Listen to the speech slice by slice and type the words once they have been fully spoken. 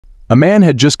A man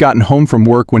had just gotten home from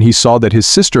work when he saw that his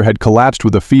sister had collapsed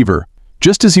with a fever.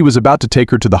 Just as he was about to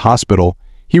take her to the hospital,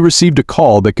 he received a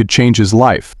call that could change his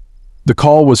life. The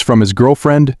call was from his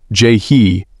girlfriend,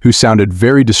 Jae-hee, who sounded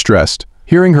very distressed.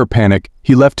 Hearing her panic,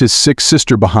 he left his sick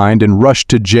sister behind and rushed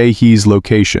to Jae-hee's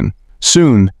location.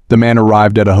 Soon, the man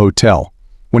arrived at a hotel.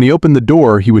 When he opened the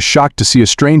door, he was shocked to see a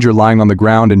stranger lying on the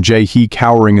ground and Jae-hee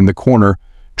cowering in the corner,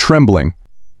 trembling.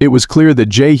 It was clear that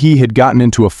Jae-hee had gotten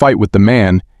into a fight with the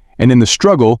man, and in the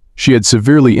struggle, she had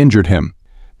severely injured him.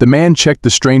 The man checked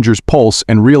the stranger's pulse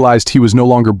and realized he was no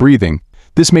longer breathing.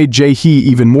 This made Jae-hee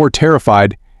even more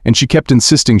terrified, and she kept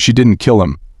insisting she didn't kill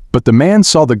him. But the man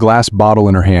saw the glass bottle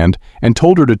in her hand and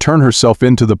told her to turn herself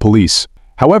in to the police.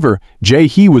 However,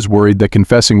 Jae-hee was worried that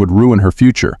confessing would ruin her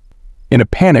future. In a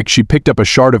panic, she picked up a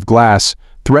shard of glass,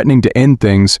 threatening to end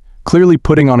things, clearly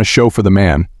putting on a show for the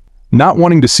man. Not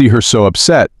wanting to see her so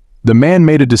upset, the man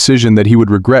made a decision that he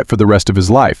would regret for the rest of his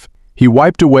life. He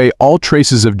wiped away all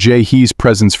traces of Jae-hee's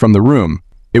presence from the room.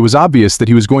 It was obvious that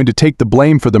he was going to take the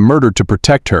blame for the murder to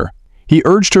protect her. He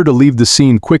urged her to leave the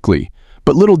scene quickly,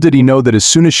 but little did he know that as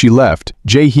soon as she left,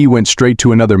 Jae-hee went straight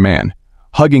to another man,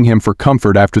 hugging him for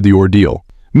comfort after the ordeal.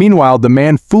 Meanwhile, the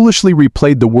man foolishly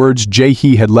replayed the words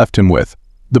Jae-hee had left him with.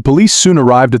 The police soon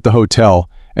arrived at the hotel,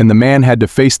 and the man had to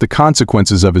face the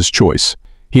consequences of his choice.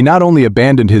 He not only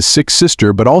abandoned his sick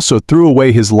sister but also threw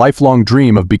away his lifelong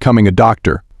dream of becoming a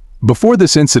doctor. Before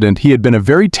this incident, he had been a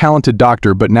very talented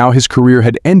doctor, but now his career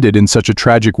had ended in such a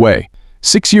tragic way.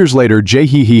 6 years later,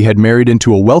 Jae-hee had married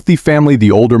into a wealthy family the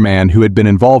older man who had been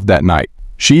involved that night.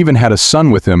 She even had a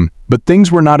son with him, but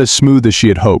things were not as smooth as she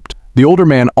had hoped. The older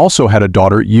man also had a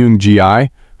daughter, Yoon-ji,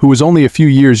 who was only a few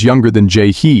years younger than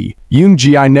Jae-hee.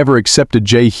 Yoon-ji never accepted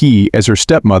Jae-hee as her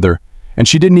stepmother, and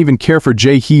she didn't even care for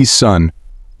Jae-hee's son.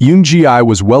 Yoon-ji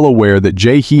was well aware that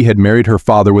Jae-hee had married her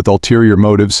father with ulterior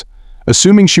motives,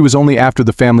 assuming she was only after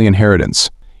the family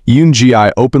inheritance.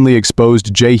 Yoon-ji openly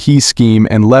exposed Jae-hee's scheme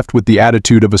and left with the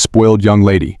attitude of a spoiled young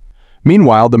lady.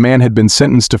 Meanwhile, the man had been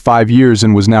sentenced to 5 years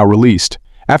and was now released.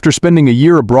 After spending a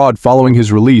year abroad following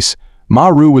his release,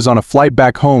 Ma-ru was on a flight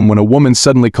back home when a woman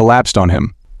suddenly collapsed on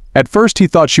him. At first, he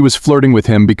thought she was flirting with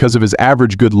him because of his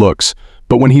average good looks,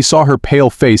 but when he saw her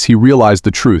pale face, he realized the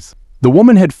truth. The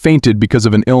woman had fainted because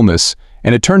of an illness,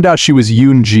 and it turned out she was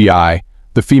Yoon-ji,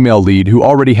 the female lead who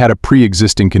already had a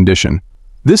pre-existing condition.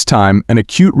 This time, an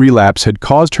acute relapse had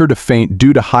caused her to faint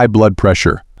due to high blood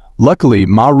pressure. Luckily,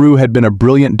 Ma-ru had been a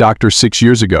brilliant doctor 6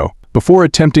 years ago. Before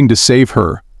attempting to save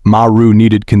her, Ma-ru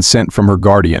needed consent from her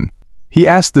guardian. He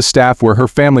asked the staff where her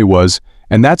family was,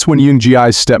 and that's when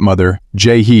Yoon-ji's stepmother,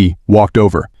 Jae-hee, walked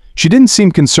over. She didn't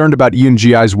seem concerned about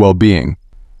Yoon-ji's well-being.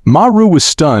 Ma-ru was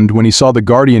stunned when he saw the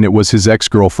guardian. It was his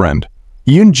ex-girlfriend.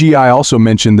 Yoon-ji also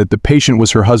mentioned that the patient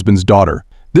was her husband's daughter.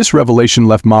 This revelation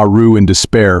left Ma-ru in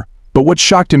despair, but what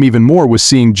shocked him even more was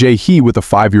seeing Jae-hee with a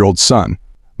 5-year-old son.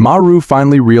 Ma-ru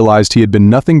finally realized he had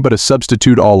been nothing but a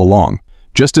substitute all along.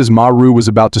 Just as Ma-ru was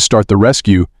about to start the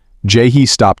rescue, Jae-hee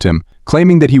stopped him,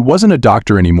 claiming that he wasn't a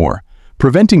doctor anymore,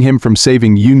 preventing him from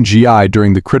saving Yoon-ji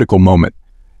during the critical moment.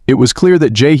 It was clear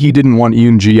that Jae-hee didn't want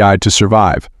Yoon-ji to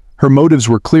survive. Her motives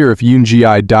were clear. If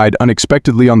Yoon-ji died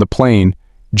unexpectedly on the plane,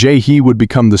 Jae-hee would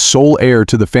become the sole heir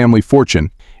to the family fortune.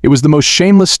 It was the most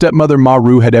shameless stepmother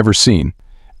Ma-ru had ever seen.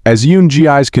 As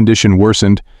Yoon-ji's condition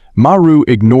worsened, Ma-ru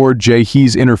ignored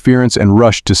Jae-hee's interference and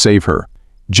rushed to save her.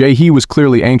 Jae-hee was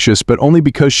clearly anxious, but only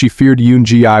because she feared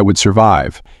Yoon-ji would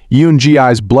survive.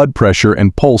 Yoon-ji's blood pressure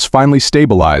and pulse finally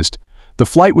stabilized. The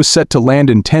flight was set to land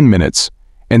in 10 minutes,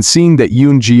 and seeing that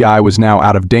Yoon-ji was now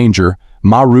out of danger,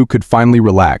 Ma-ru could finally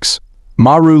relax.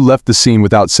 Ma-ru left the scene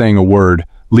without saying a word,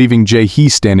 leaving Jae-hee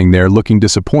standing there looking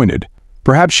disappointed.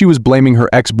 Perhaps she was blaming her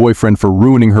ex-boyfriend for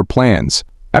ruining her plans.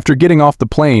 After getting off the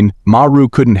plane, Ma-ru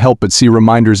couldn't help but see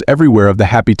reminders everywhere of the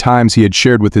happy times he had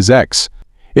shared with his ex.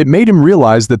 It made him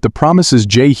realize that the promises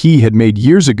Jae-hee had made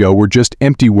years ago were just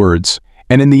empty words,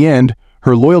 and in the end,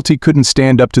 her loyalty couldn't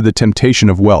stand up to the temptation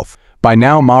of wealth. By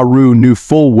now, Ma-ru knew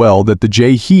full well that the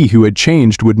Jae-hee who had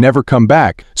changed would never come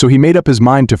back, so he made up his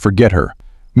mind to forget her.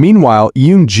 Meanwhile,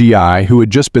 Yoon-ji, who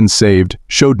had just been saved,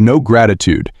 showed no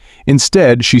gratitude.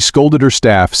 Instead, she scolded her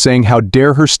staff, saying how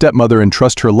dare her stepmother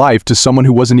entrust her life to someone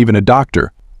who wasn't even a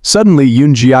doctor. Suddenly,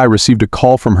 Yoon-ji received a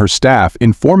call from her staff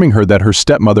informing her that her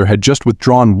stepmother had just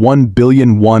withdrawn 1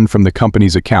 billion won from the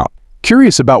company's account.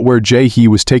 Curious about where Jae-hee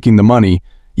was taking the money,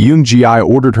 Yoon-ji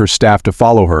ordered her staff to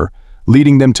follow her,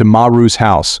 leading them to Ma-ru's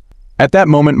house. At that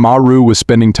moment, Ma-ru was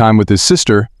spending time with his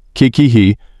sister,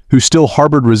 Ki-hee, who still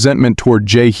harbored resentment toward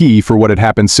Jae-hee for what had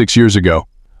happened 6 years ago.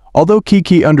 Although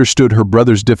Ki-hee understood her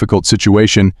brother's difficult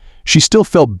situation, she still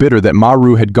felt bitter that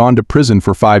Ma-ru had gone to prison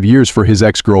for 5 years for his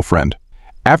ex-girlfriend.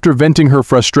 After venting her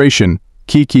frustration,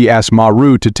 Kiki asked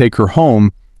Ma-ru to take her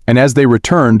home, and as they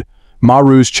returned,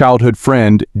 Ma-ru's childhood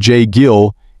friend,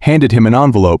 Jae-gil, handed him an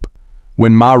envelope.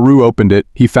 When Ma-ru opened it,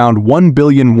 he found 1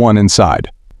 billion won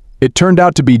inside. It turned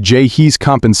out to be Jae-hee's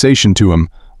compensation to him,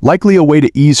 likely a way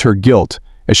to ease her guilt,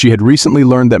 as she had recently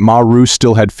learned that Ma-ru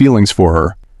still had feelings for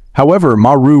her. However,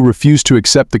 Ma-ru refused to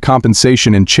accept the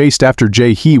compensation and chased after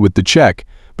Jae-hee with the check,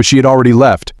 but she had already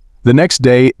left. The next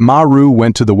day, Ma-ru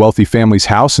went to the wealthy family's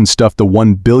house and stuffed the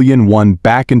 1 billion won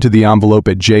back into the envelope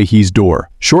at Jae-hee's door.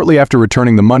 Shortly after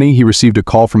returning the money, he received a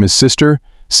call from his sister,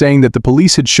 saying that the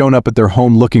police had shown up at their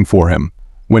home looking for him.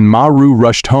 When Ma-ru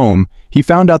rushed home, he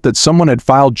found out that someone had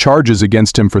filed charges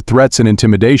against him for threats and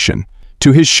intimidation.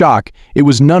 To his shock, it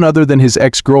was none other than his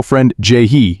ex-girlfriend,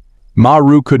 Jae-hee.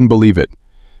 Ma-ru couldn't believe it.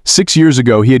 6 years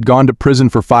ago, he had gone to prison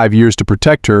for 5 years to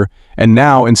protect her, and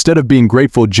now, instead of being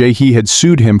grateful, Jae-hee had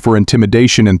sued him for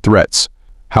intimidation and threats.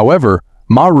 However,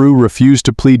 Ma-ru refused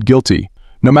to plead guilty.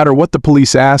 No matter what the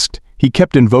police asked, he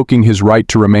kept invoking his right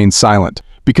to remain silent,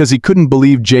 because he couldn't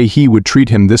believe Jae-hee would treat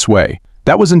him this way.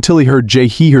 That was until he heard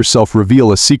Jae-hee herself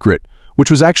reveal a secret,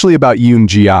 which was actually about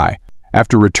Yoon-ji.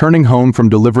 After returning home from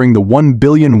delivering the 1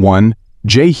 billion won,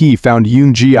 Jae-hee found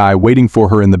Yoon-ji waiting for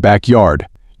her in the backyard.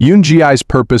 Yoon-ji's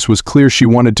purpose was clear. She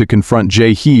wanted to confront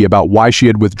Jae-hee about why she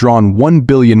had withdrawn 1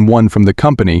 billion won from the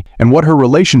company and what her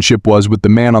relationship was with the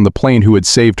man on the plane who had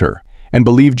saved her, and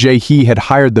believed Jae-hee had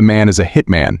hired the man as a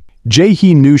hitman.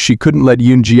 Jae-hee knew she couldn't let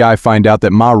Yoon-ji find out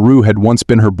that Ma-ru had once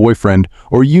been her boyfriend,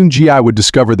 or Yoon-ji would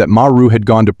discover that Ma-ru had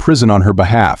gone to prison on her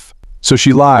behalf. So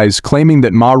she lies, claiming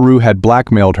that Ma-ru had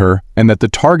blackmailed her and that the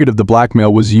target of the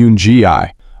blackmail was Yoon-ji.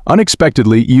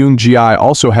 Unexpectedly, Yoon-ji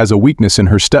also has a weakness in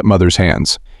her stepmother's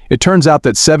hands. It turns out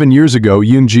that 7 years ago,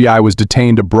 Yoon-ji was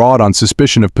detained abroad on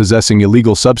suspicion of possessing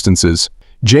illegal substances.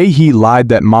 Jae-hee lied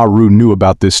that Ma-ru knew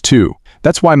about this too.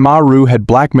 That's why Ma-ru had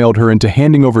blackmailed her into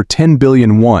handing over 10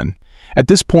 billion won. At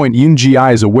this point, Yoon-ji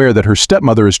is aware that her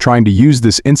stepmother is trying to use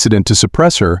this incident to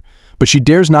suppress her, but she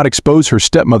dares not expose her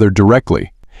stepmother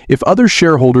directly. If other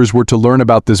shareholders were to learn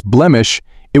about this blemish,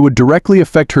 it would directly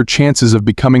affect her chances of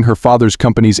becoming her father's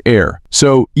company's heir.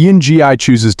 So, Yoon-ji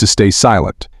chooses to stay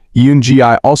silent. Yoon-ji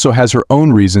also has her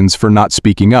own reasons for not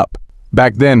speaking up.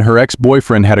 Back then, her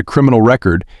ex-boyfriend had a criminal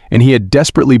record, and he had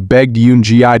desperately begged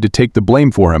Yoon-ji to take the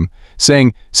blame for him,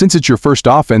 saying, "Since it's your first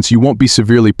offense, you won't be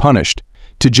severely punished."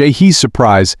 To Jae-hee's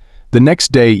surprise, the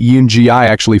next day Yoon-ji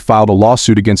actually filed a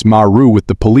lawsuit against Ma-ru with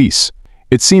the police.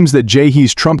 It seems that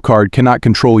Jae-hee's trump card cannot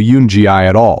control Yoon-ji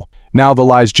at all. Now the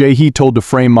lies Jae-hee told to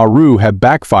frame Ma-ru have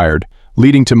backfired,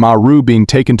 leading to Ma-ru being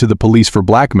taken to the police for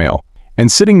blackmail.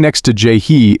 And sitting next to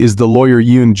Jae-hee is the lawyer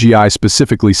Yoon-ji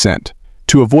specifically sent.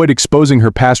 To avoid exposing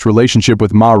her past relationship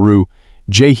with Ma-ru,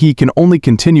 Jae-hee can only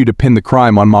continue to pin the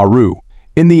crime on Ma-ru.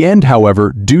 In the end,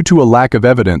 however, due to a lack of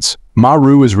evidence,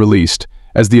 Ma-ru is released,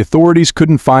 as the authorities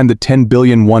couldn't find the 10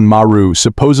 billion won Ma-ru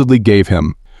supposedly gave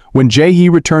him. When Jae-hee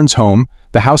returns home,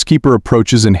 the housekeeper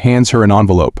approaches and hands her an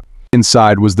envelope.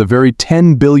 Inside was the very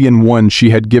 10 billion won she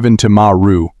had given to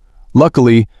Ma-ru.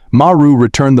 Luckily, Ma-ru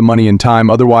returned the money in time,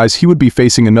 otherwise he would be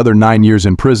facing another 9 years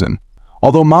in prison.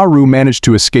 Although Ma-ru managed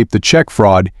to escape the check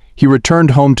fraud, he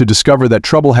returned home to discover that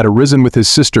trouble had arisen with his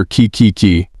sister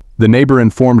Ki. The neighbor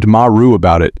informed Ma-ru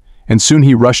about it, and soon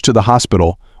he rushed to the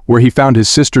hospital, where he found his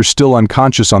sister still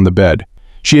unconscious on the bed.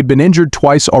 She had been injured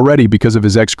twice already because of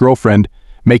his ex-girlfriend,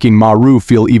 making Ma-ru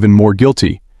feel even more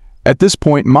guilty. At this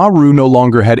point, Ma-ru no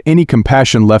longer had any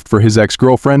compassion left for his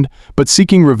ex-girlfriend, but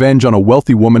seeking revenge on a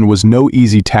wealthy woman was no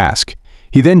easy task.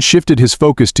 He then shifted his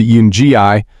focus to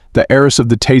Yoon-ji, the heiress of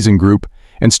the Taesin group,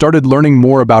 and started learning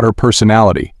more about her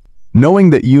personality. Knowing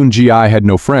that Yoon-ji had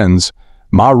no friends,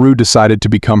 Ma-ru decided to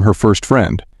become her first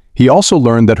friend. He also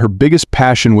learned that her biggest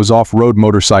passion was off-road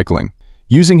motorcycling.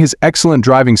 Using his excellent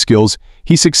driving skills,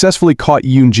 he successfully caught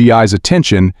Yoon-ji's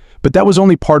attention, but that was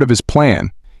only part of his plan.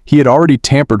 He had already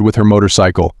tampered with her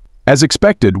motorcycle. As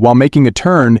expected, while making a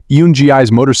turn,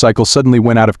 Yoon-ji's motorcycle suddenly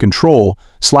went out of control,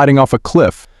 sliding off a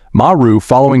cliff. Ma-ru,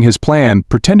 following his plan,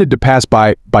 pretended to pass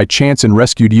by chance and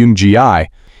rescued Yoon-ji.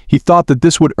 He thought that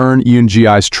this would earn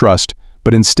Yoon-ji's trust,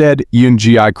 but instead,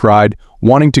 Yoon-ji cried,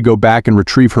 wanting to go back and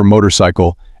retrieve her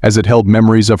motorcycle, as it held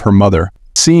memories of her mother.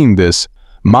 Seeing this,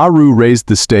 Ma-ru raised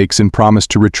the stakes and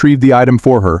promised to retrieve the item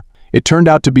for her. It turned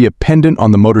out to be a pendant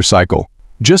on the motorcycle.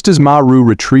 Just as Ma-ru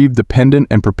retrieved the pendant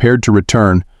and prepared to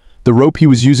return, the rope he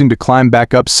was using to climb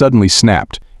back up suddenly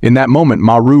snapped. In that moment,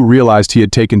 Ma-ru realized he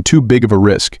had taken too big of a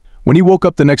risk. When he woke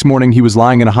up the next morning, he was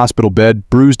lying in a hospital bed,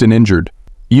 bruised and injured.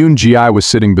 Yoon-ji was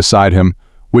sitting beside him,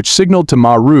 which signaled to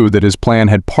Ma-ru that his plan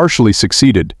had partially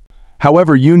succeeded.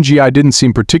 However, Yoon-ji didn't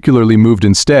seem particularly moved.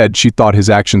 Instead, she thought his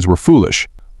actions were foolish.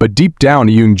 But deep down,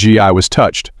 Yoon-ji was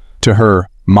touched. To her,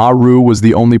 Ma-ru was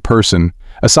the only person,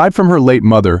 aside from her late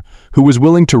mother, who was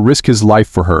willing to risk his life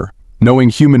for her. Knowing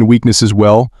human weaknesses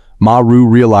well, Ma-ru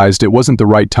realized it wasn't the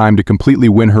right time to completely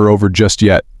win her over just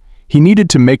yet. He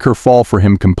needed to make her fall for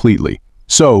him completely.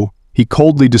 So, he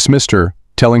coldly dismissed her,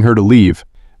 telling her to leave.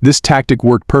 This tactic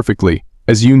worked perfectly,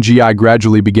 as Yoon-ji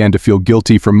gradually began to feel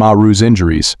guilty for Ma-ru's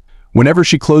injuries. Whenever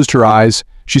she closed her eyes,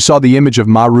 she saw the image of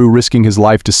Ma-ru risking his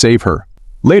life to save her.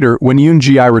 Later, when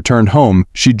Yoon-ji returned home,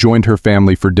 she joined her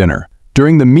family for dinner.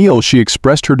 During the meal, she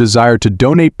expressed her desire to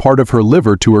donate part of her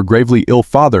liver to her gravely ill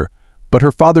father, but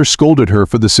her father scolded her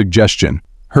for the suggestion.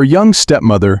 Her young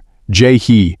stepmother,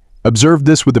 Jae-hee, observed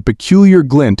this with a peculiar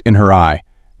glint in her eye,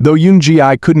 though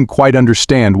Yoon-ji couldn't quite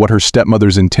understand what her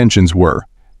stepmother's intentions were.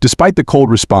 Despite the cold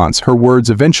response, her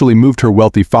words eventually moved her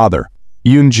wealthy father.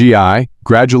 Yoon-ji,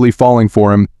 gradually falling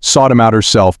for him, sought him out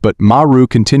herself, but Ma-ru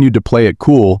continued to play it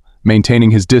cool, maintaining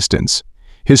his distance.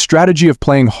 His strategy of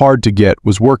playing hard to get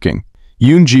was working.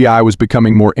 Yoon-ji was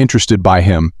becoming more interested by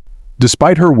him.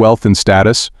 Despite her wealth and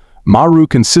status, Ma-ru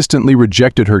consistently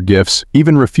rejected her gifts,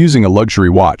 even refusing a luxury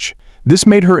watch. This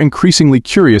made her increasingly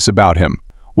curious about him.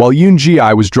 While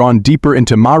Yoon-ji was drawn deeper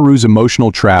into Ma-ru's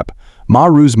emotional trap,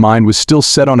 Ma-ru's mind was still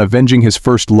set on avenging his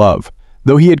first love.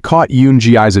 Though he had caught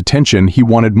Yoon-ji's attention, he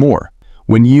wanted more.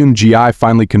 When Yoon-ji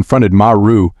finally confronted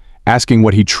Ma-ru, asking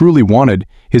what he truly wanted,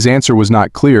 his answer was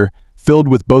not clear, filled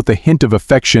with both a hint of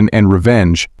affection and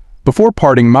revenge. Before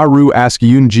parting, Ma-ru asked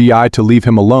Yoon-ji to leave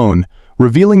him alone,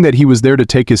 revealing that he was there to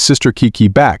take his sister Kiki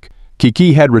back.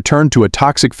 Kiki had returned to a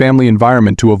toxic family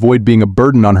environment to avoid being a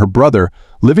burden on her brother,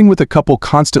 living with a couple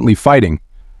constantly fighting.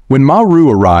 When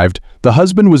Ma-ru arrived, the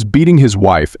husband was beating his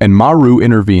wife and Ma-ru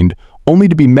intervened, only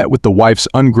to be met with the wife's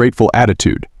ungrateful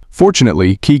attitude.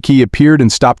 Fortunately, Kiki appeared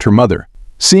and stopped her mother.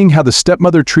 Seeing how the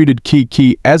stepmother treated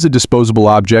Kiki as a disposable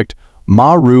object,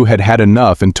 Ma-ru had had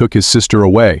enough and took his sister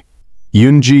away.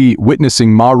 Yoon-ji,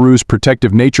 witnessing Ma-ru's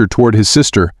protective nature toward his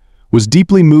sister, was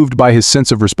deeply moved by his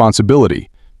sense of responsibility.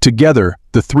 Together,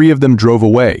 the three of them drove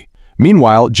away.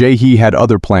 Meanwhile, Jae-hee had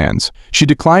other plans. She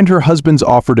declined her husband's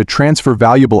offer to transfer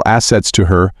valuable assets to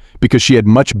her because she had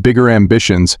much bigger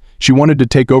ambitions. She wanted to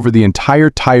take over the entire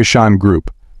Taishan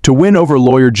group. To win over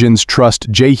lawyer Jin's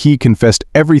trust, Jae-hee confessed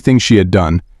everything she had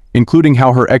done, including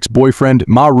how her ex-boyfriend,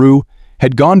 Ma-ru,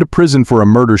 had gone to prison for a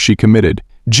murder she committed.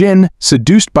 Jin,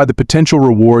 seduced by the potential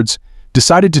rewards,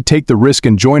 decided to take the risk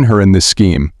and join her in this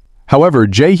scheme. However,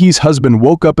 Jae-hee's husband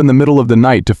woke up in the middle of the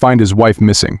night to find his wife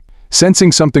missing.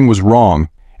 Sensing something was wrong,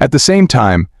 at the same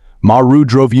time, Ma-ru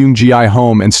drove Yoon-ji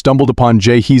home and stumbled upon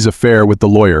Jae-hee's affair with the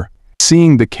lawyer.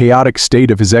 Seeing the chaotic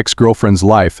state of his ex-girlfriend's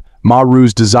life,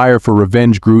 Ma-ru's desire for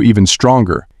revenge grew even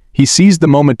stronger. He seized the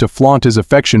moment to flaunt his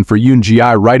affection for Yoon-ji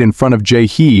right in front of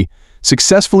Jae-hee,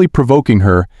 successfully provoking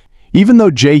her. Even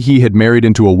though Jae-hee had married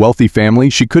into a wealthy family,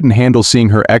 she couldn't handle seeing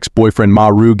her ex-boyfriend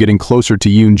Ma-ru getting closer to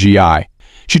Yoon-ji.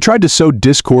 She tried to sow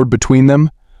discord between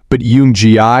them, but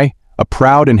Yoon-ji, a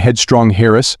proud and headstrong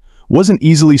heiress, wasn't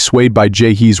easily swayed by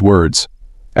Jae-hee's words.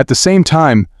 At the same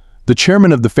time, the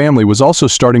chairman of the family was also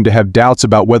starting to have doubts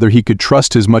about whether he could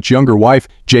trust his much younger wife,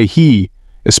 Jae-hee,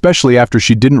 especially after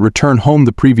she didn't return home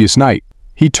the previous night.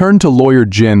 He turned to lawyer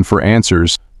Jin for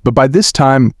answers, but by this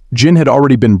time, Jin had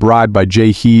already been bribed by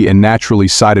Jae-hee and naturally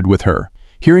sided with her.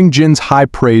 Hearing Jin's high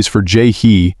praise for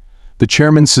Jae-hee, the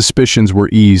chairman's suspicions were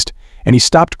eased, and he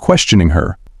stopped questioning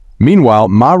her. Meanwhile,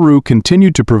 Ma-ru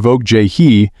continued to provoke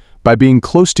Jae-hee by being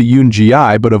close to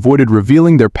Yoon-ji but avoided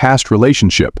revealing their past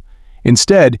relationship.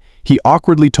 Instead, he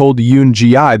awkwardly told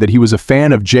Yoon-ji that he was a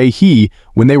fan of Jae-hee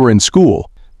when they were in school.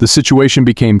 The situation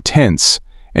became tense,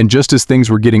 and just as things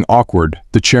were getting awkward,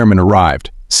 the chairman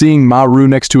arrived. Seeing Ma-ru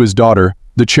next to his daughter,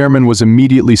 the chairman was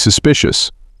immediately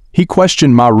suspicious. He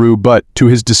questioned Ma-ru but, to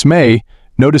his dismay,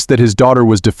 noticed that his daughter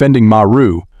was defending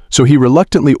Ma-ru, so he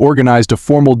reluctantly organized a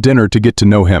formal dinner to get to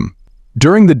know him.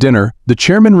 During the dinner, the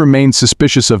chairman remained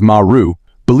suspicious of Ma-ru,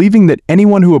 believing that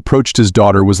anyone who approached his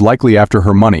daughter was likely after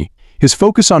her money. His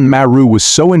focus on Ma-ru was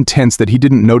so intense that he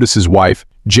didn't notice his wife,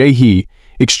 Jae-hee,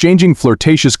 exchanging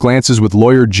flirtatious glances with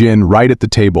lawyer Jin right at the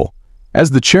table.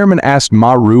 As the chairman asked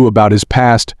Ma-ru about his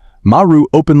past, Ma-ru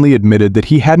openly admitted that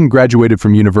he hadn't graduated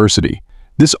from university.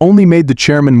 This only made the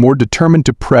chairman more determined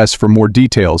to press for more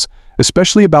details,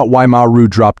 especially about why Ma-ru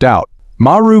dropped out.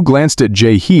 Ma-ru glanced at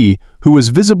Jae-hee, who was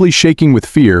visibly shaking with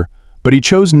fear, but he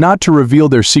chose not to reveal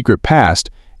their secret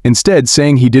past, instead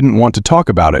saying he didn't want to talk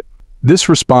about it. This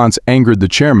response angered the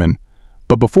chairman,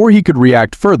 but before he could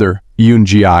react further,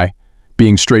 Yoon-ji,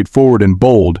 being straightforward and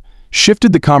bold,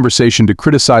 shifted the conversation to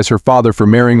criticize her father for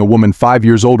marrying a woman 5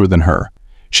 years older than her.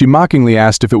 She mockingly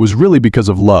asked if it was really because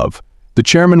of love. The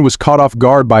chairman was caught off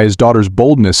guard by his daughter's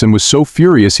boldness and was so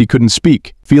furious he couldn't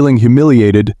speak. Feeling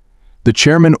humiliated, the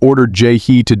chairman ordered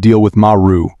Jae-hee to deal with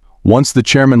Ma-ru. Once the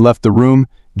chairman left the room,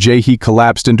 Jae-hee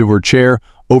collapsed into her chair,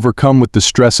 overcome with the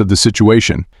stress of the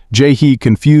situation. Jae-hee,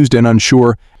 confused and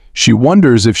unsure, she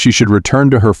wonders if she should return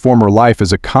to her former life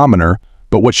as a commoner,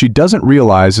 but what she doesn't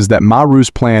realize is that Ma-ru's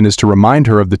plan is to remind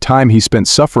her of the time he spent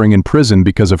suffering in prison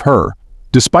because of her.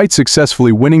 Despite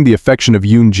successfully winning the affection of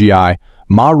Yoon Ji-ai,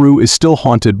 Ma-ru is still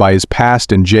haunted by his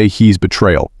past and Jae-hee's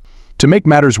betrayal. To make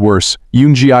matters worse,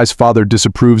 Yoon Ji-ai's father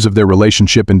disapproves of their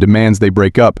relationship and demands they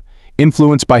break up,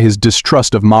 influenced by his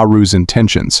distrust of Ma-ru's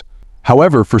intentions.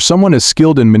 However, for someone as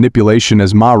skilled in manipulation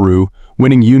as Ma-ru,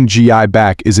 winning Yoon Ji-ai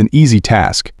back is an easy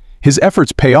task. His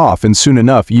efforts pay off, and soon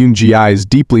enough Yoon Ji-ai is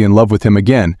deeply in love with him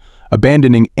again,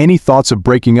 abandoning any thoughts of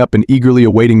breaking up and eagerly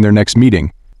awaiting their next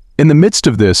meeting. In the midst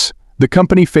of this, the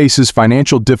company faces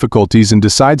financial difficulties and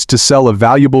decides to sell a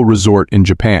valuable resort in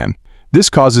Japan. This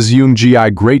causes Yoon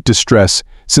Ji-ai great distress,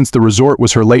 since the resort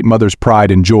was her late mother's pride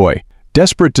and joy.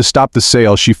 Desperate to stop the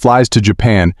sale, she flies to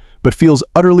Japan, but feels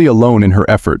utterly alone in her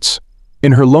efforts.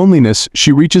 In her loneliness,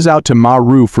 she reaches out to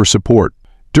Ma-ru for support.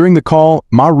 During the call,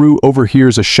 Ma-ru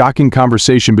overhears a shocking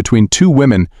conversation between two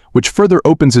women, which further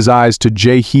opens his eyes to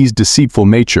Jae-hee's deceitful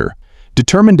nature.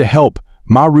 Determined to help,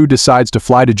 Ma-ru decides to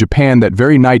fly to Japan that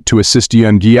very night to assist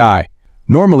Yoon Ji-ai.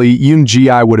 Normally, Yoon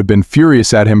Ji-ai would have been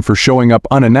furious at him for showing up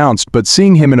unannounced, but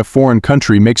seeing him in a foreign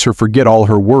country makes her forget all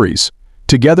her worries.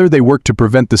 Together they work to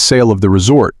prevent the sale of the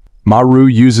resort. Ma-ru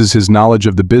uses his knowledge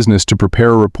of the business to prepare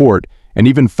a report, and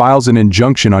even files an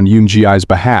injunction on Yoon Ji-ai's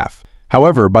behalf.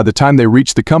 However, by the time they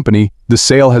reach the company, the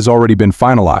sale has already been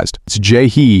finalized.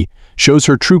 Jae-hee shows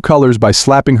her true colors by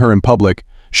slapping her in public,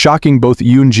 shocking both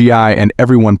Yoon Ji-ai and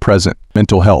everyone present.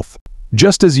 Mental health.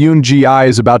 Just as Yoon Ji-ai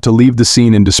is about to leave the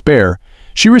scene in despair,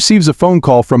 she receives a phone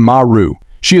call from Ma-ru.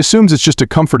 She assumes it's just a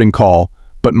comforting call,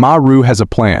 but Ma-ru has a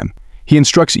plan. He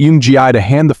instructs Yoon Ji-ai to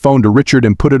hand the phone to Richard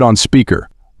and put it on speaker.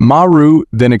 Ma-ru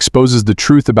then exposes the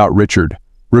truth about Richard,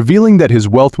 revealing that his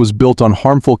wealth was built on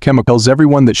harmful chemicals.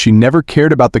 Everyone that she never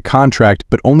cared about the contract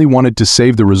but only wanted to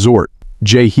save the resort.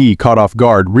 Jae-hee, caught off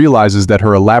guard, realizes that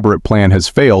her elaborate plan has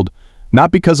failed,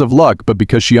 not because of luck but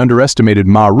because she underestimated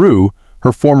Ma-ru,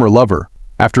 her former lover.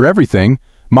 After everything,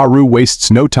 Ma-ru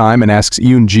wastes no time and asks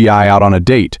Yoon Ji-ai out on a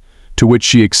date, to which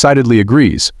she excitedly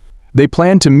agrees. They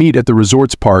plan to meet at the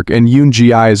resort's park, and Yoon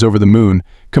Ji-ai is over the moon,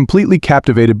 completely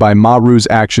captivated by Ma-ru's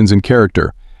actions and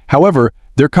character. However,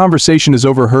 their conversation is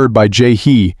overheard by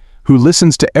Jae-hee, who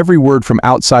listens to every word from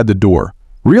outside the door.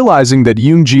 Realizing that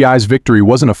Yoon Ji-ai's victory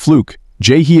wasn't a fluke,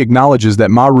 Jae-hee acknowledges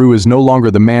that Ma-ru is no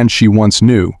longer the man she once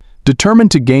knew.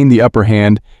 Determined to gain the upper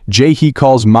hand, Jae-hee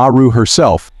calls Ma-ru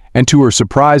herself, and to her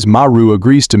surprise Ma-ru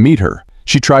agrees to meet her.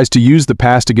 She tries to use the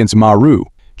past against Ma-ru.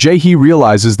 Jae-hee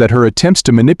realizes that her attempts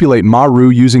to manipulate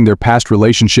Ma-ru using their past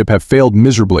relationship have failed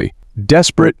miserably.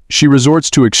 Desperate, she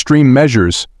resorts to extreme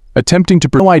measures, attempting to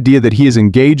no idea that he is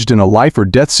engaged in a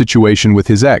life-or-death situation with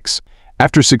his ex.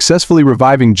 After successfully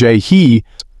reviving Jae-hee,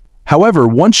 however,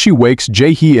 once she wakes,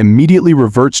 Jae-hee immediately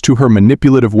reverts to her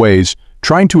manipulative ways,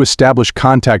 trying to establish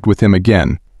contact with him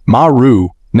again. Ma-ru,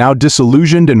 now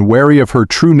disillusioned and wary of her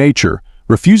true nature,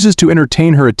 refuses to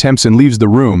entertain her attempts and leaves the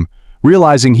room,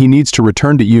 realizing he needs to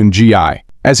return to Yoon Ji-ai.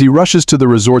 As he rushes to the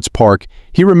resort's park,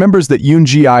 he remembers that Yoon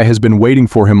Ji-ai has been waiting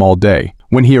for him all day.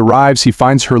 When he arrives, he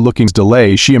finds her looking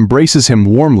delay. She embraces him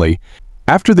warmly.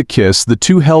 After the kiss, the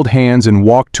two held hands and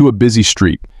walked to a busy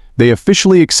street. They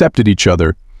officially accepted each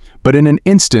other, but in an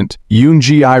instant, Yoon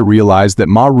Ji-ai realized that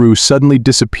Ma-ru suddenly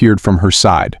disappeared from her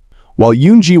side. While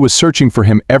Yoon Ji was searching for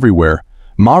him everywhere,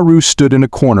 Ma-ru stood in a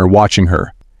corner watching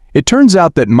her. It turns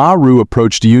out that Ma-ru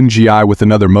approached Yoon Ji-ai with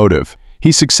another motive.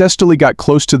 He successfully got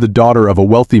close to the daughter of a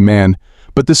wealthy man,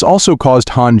 but this also caused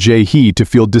Han Jae-hee to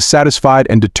feel dissatisfied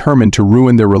and determined to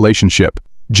ruin their relationship.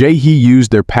 Jae-hee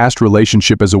used their past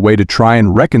relationship as a way to try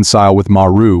and reconcile with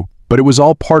Ma-ru, but it was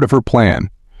all part of her plan.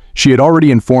 She had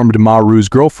already informed Ma-ru's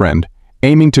girlfriend,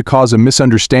 aiming to cause a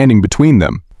misunderstanding between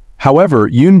them. However,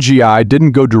 Yoon Ji-ai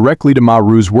didn't go directly to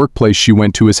Ma-ru's workplace. She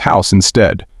went to his house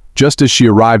instead. Just as she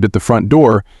arrived at the front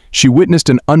door, she witnessed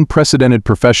an unprecedented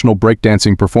professional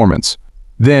breakdancing performance.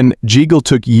 Then, Jegal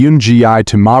took Yoon Ji-ai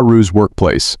to Ma-ru's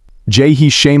workplace. Jae-hee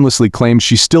shamelessly claimed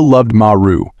she still loved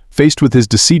Ma-ru. Faced with his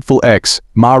deceitful ex,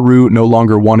 Ma-ru no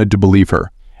longer wanted to believe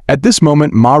her. At this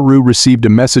moment, Ma-ru received a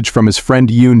message from his friend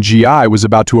Yoon Ji-ai was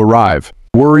about to arrive.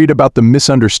 Worried about the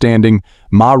misunderstanding,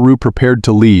 Ma-ru prepared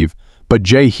to leave, but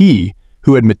Jae-hee,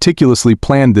 who had meticulously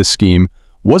planned this scheme,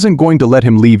 wasn't going to let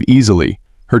him leave easily.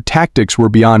 Her tactics were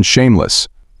beyond shameless.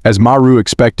 As Ma-ru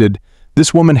expected,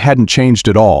 this woman hadn't changed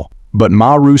at all, but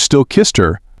Ma-ru still kissed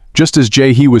her, Just as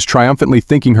Jae-hee was triumphantly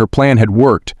thinking her plan had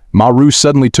worked, Ma-ru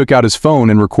suddenly took out his phone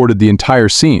and recorded the entire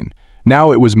scene.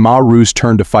 Now it was Ma-ru's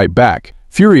turn to fight back.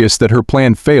 Furious that her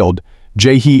plan failed,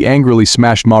 Jae-hee angrily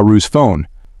smashed Ma-ru's phone.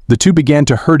 The two began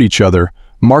to hurt each other,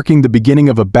 marking the beginning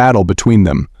of a battle between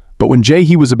them. But when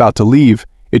Jae-hee was about to leave,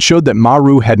 it showed that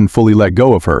Ma-ru hadn't fully let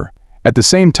go of her. At the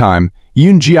same time,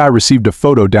 Yoon-ji received a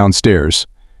photo downstairs.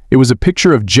 It was a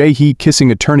picture of Jae-hee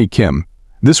kissing attorney Kim.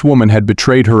 This woman had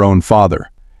betrayed her own father.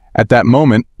 At that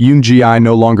moment, Yoon-ji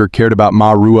no longer cared about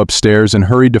Ma-ru upstairs and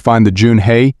hurried to find the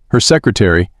Jun-hae, her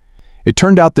secretary. It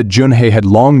turned out that Jun-hae had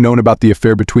long known about the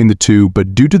affair between the two,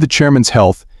 but due to the chairman's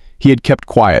health, he had kept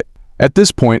quiet. At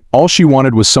this point, all she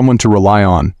wanted was someone to rely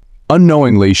on.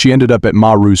 Unknowingly, she ended up at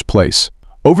Ma-ru's place.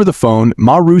 Over the phone,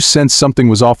 Ma-ru sensed something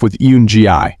was off with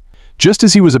Yoon-ji. Just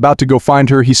as he was about to go find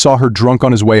her, he saw her drunk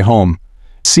on his way home.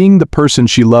 Seeing the person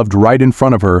she loved right in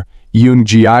front of her,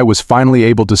 Yoon-ji was finally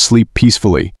able to sleep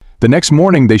peacefully. The next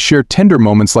morning, they shared tender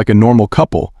moments like a normal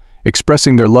couple,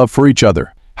 expressing their love for each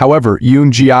other. However,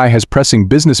 Yoon-ji has pressing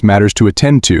business matters to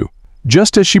attend to.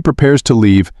 Just as she prepares to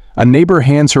leave, a neighbor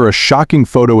hands her a shocking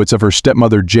photo. It's of her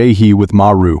stepmother Jae-hee with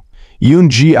Ma-ru.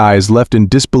 Yoon-ji is left in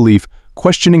disbelief,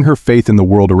 questioning her faith in the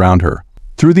world around her.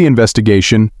 Through the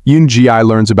investigation, Yoon-ji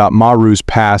learns about Ma-ru's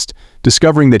past,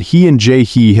 discovering that he and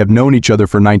Jae-hee have known each other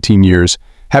for 19 years,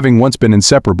 having once been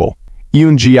inseparable.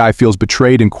 Yoon-ji feels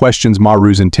betrayed and questions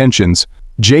Ma-ru's intentions.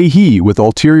 Jae-hee, with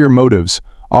ulterior motives,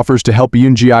 offers to help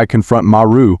Yoon-ji confront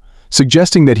Ma-ru,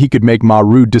 suggesting that he could make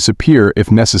Ma-ru disappear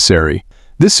if necessary.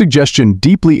 This suggestion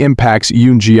deeply impacts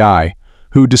Yoon-ji,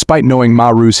 who, despite knowing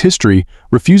Ma-ru's history,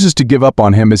 refuses to give up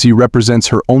on him as he represents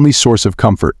her only source of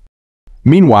comfort.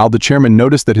 Meanwhile, the chairman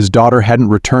noticed that his daughter hadn't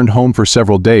returned home for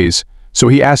several days, so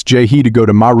he asked Jae-hee to go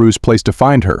to Ma-ru's place to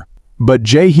find her. But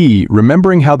Jae-hee,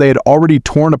 remembering how they had already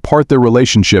torn apart their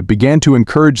relationship, began to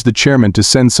encourage the chairman to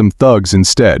send some thugs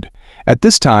instead. At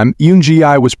this time,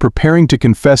 Yoon-ji was preparing to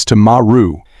confess to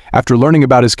Ma-ru. After learning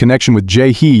about his connection with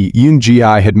Jae-hee, Yoon-ji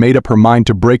had made up her mind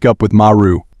to break up with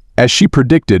Ma-ru. As she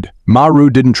predicted, Ma-ru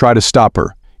didn't try to stop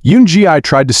her. Yoon-ji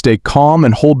tried to stay calm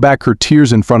and hold back her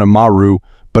tears in front of Ma-ru,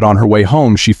 but on her way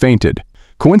home she fainted.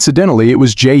 Coincidentally, it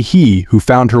was Jae-hee who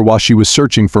found her while she was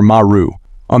searching for Ma-ru.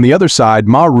 On the other side,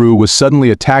 Ma-ru was suddenly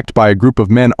attacked by a group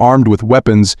of men armed with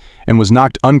weapons and was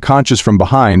knocked unconscious from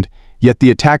behind, yet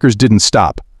the attackers didn't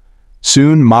stop.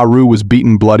 Soon, Ma-ru was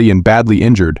beaten bloody and badly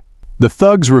injured. The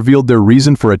thugs revealed their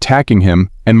reason for attacking him,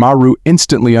 and Ma-ru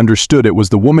instantly understood it was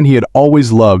the woman he had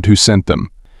always loved who sent them.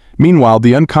 Meanwhile,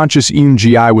 the unconscious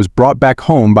Yoon-ji was brought back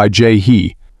home by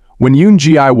Jae-hee. When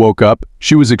Yoon-ji woke up,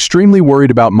 she was extremely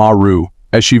worried about Ma-ru,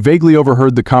 as she vaguely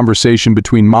overheard the conversation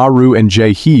between Ma-ru and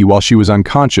Jae-hee while she was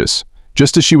unconscious.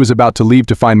 Just as she was about to leave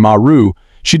to find Ma-ru,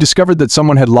 she discovered that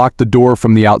someone had locked the door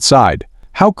from the outside.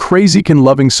 How crazy can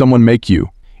loving someone make you?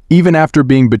 Even after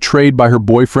being betrayed by her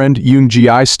boyfriend,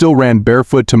 Yoon-ji still ran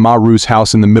barefoot to Ma-ru's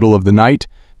house in the middle of the night,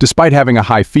 despite having a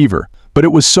high fever. But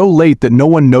it was so late that no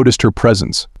one noticed her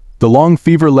presence. The long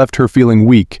fever left her feeling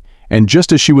weak, and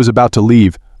just as she was about to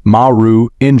leave, Ma-ru,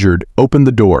 injured, opened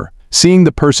the door. Seeing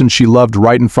the person she loved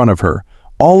right in front of her,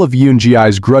 all of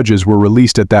Yoon-ji's grudges were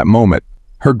released at that moment.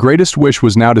 Her greatest wish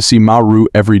was now to see Ma-ru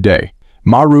every day.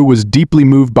 Ma-ru was deeply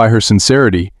moved by her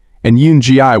sincerity, and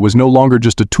Yoon-ji was no longer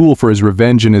just a tool for his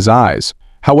revenge in his eyes.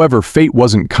 However, fate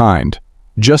wasn't kind.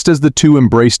 Just as the two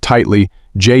embraced tightly,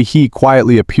 Jae-hee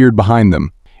quietly appeared behind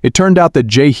them. It turned out that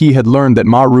Jae-hee had learned that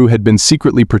Ma-ru had been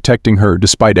secretly protecting her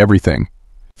despite everything.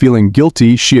 Feeling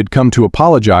guilty, she had come to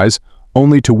apologize,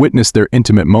 only to witness their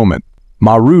intimate moment.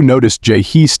 Ma-ru noticed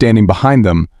Jae-hee standing behind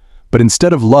them, but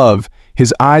instead of love,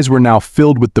 his eyes were now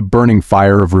filled with the burning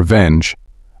fire of revenge.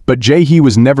 But Jae-hee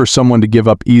was never someone to give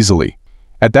up easily.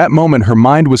 At that moment, her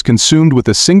mind was consumed with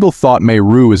a single thought: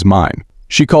 Ma-ru is mine.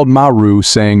 She called Ma-ru,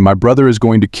 saying, "My brother is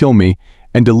going to kill me,"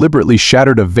 and deliberately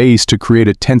shattered a vase to create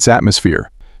a tense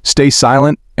atmosphere. Stay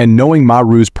silent, and knowing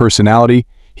Ma-ru's personality,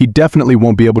 he definitely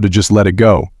won't be able to just let it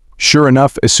go. Sure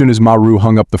enough, as soon as Ma-ru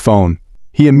hung up the phone,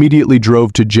 he immediately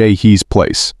drove to Jae-hee's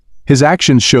place. His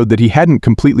actions showed that he hadn't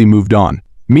completely moved on.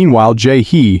 Meanwhile,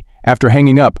 Jae-hee, after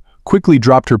hanging up, quickly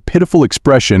dropped her pitiful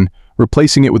expression,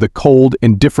 replacing it with a cold,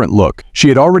 indifferent look. She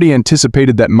had already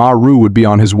anticipated that Ma-ru would be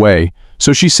on his way,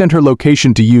 so she sent her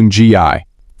location to Yoon-ji.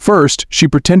 First, she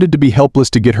pretended to be helpless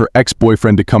to get her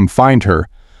ex-boyfriend to come find her,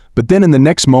 but then in the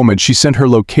next moment she sent her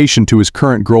location to his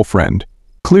current girlfriend,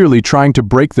 clearly trying to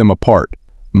break them apart.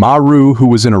 Ma-ru, who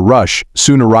was in a rush,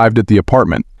 soon arrived at the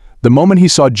apartment. The moment he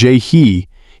saw Jae-hee,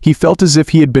 he felt as if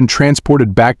he had been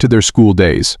transported back to their school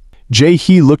days.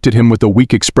 Jae-hee looked at him with a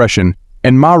weak expression,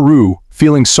 and Ma-ru,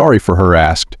 feeling sorry for her,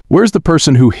 asked, "Where's the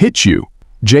person who hit you?"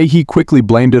 Jae-hee quickly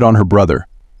blamed it on her brother.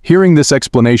 Hearing this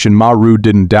explanation, Ma-ru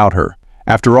didn't doubt her.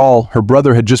 After all, her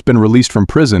brother had just been released from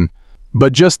prison.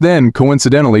 But just then,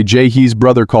 coincidentally, Jae-hee's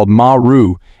brother called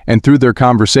Ma-ru, and through their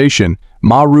conversation,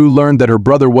 Ma-ru learned that her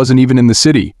brother wasn't even in the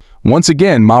city. Once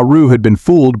again, Ma-ru had been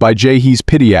fooled by Jae-hee's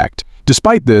pity act.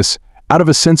 Despite this, out of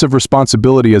a sense of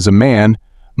responsibility as a man,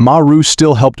 Ma-ru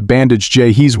still helped bandage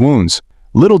Jae-hee's wounds.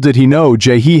 Little did he know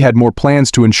Jae-hee had more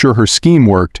plans to ensure her scheme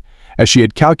worked, as she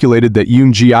had calculated that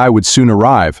Yoon Ji-I would soon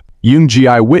arrive. Yoon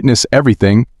Ji-I witnessed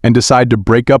everything and decided to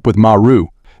break up with Ma-ru.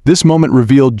 This moment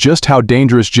revealed just how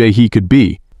dangerous Jae-hee could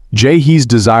be. Jae-hee's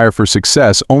desire for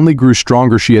success only grew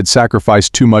stronger. She had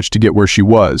sacrificed too much to get where she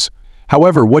was.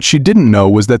 However, what she didn't know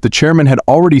was that the chairman had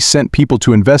already sent people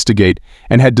to investigate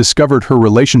and had discovered her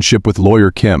relationship with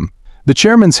lawyer Kim. The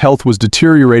chairman's health was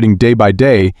deteriorating day by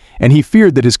day, and he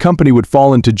feared that his company would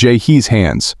fall into Jae-hee's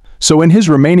hands. So in his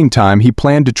remaining time, he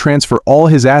planned to transfer all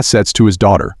his assets to his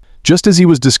daughter. Just as he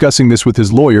was discussing this with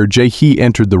his lawyer, Jae-hee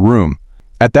entered the room.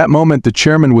 At that moment, the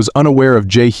chairman was unaware of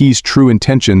Jae-hee's true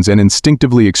intentions and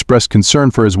instinctively expressed concern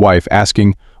for his wife,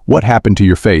 asking, "What happened to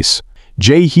your face?"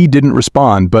 Jae-hee didn't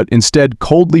respond, but instead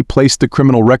coldly placed the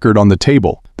criminal record on the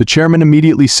table. The chairman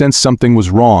immediately sensed something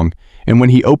was wrong, and when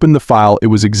he opened the file, it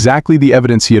was exactly the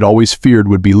evidence he had always feared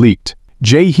would be leaked.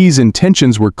 Jae-hee's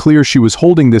intentions were clear. She was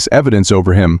holding this evidence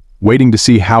over him, waiting to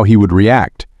see how he would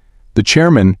react. The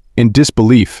chairman, in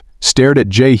disbelief, stared at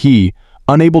Jae-hee,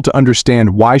 unable to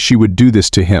understand why she would do this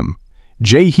to him.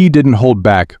 Jae-hee didn't hold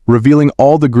back, revealing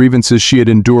all the grievances she had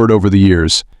endured over the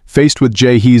years. Faced with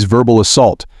Jae-hee's verbal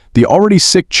assault, the already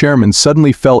sick chairman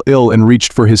suddenly fell ill and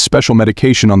reached for his special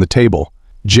medication on the table.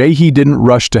 Jae-hee didn't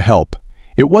rush to help.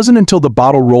 It wasn't until the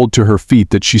bottle rolled to her feet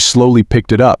that she slowly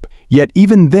picked it up. Yet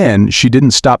even then, she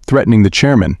didn't stop threatening the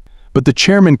chairman. But the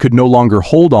chairman could no longer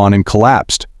hold on and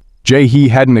collapsed. Jae-hee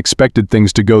hadn't expected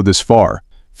things to go this far.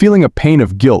 Feeling a pain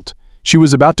of guilt, she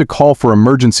was about to call for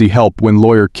emergency help when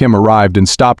lawyer Kim arrived and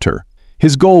stopped her.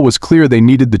 His goal was clear: they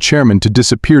needed the chairman to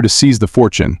disappear to seize the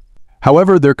fortune.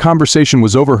 However, their conversation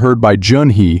was overheard by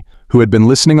Jun-hee, who had been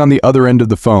listening on the other end of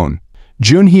the phone.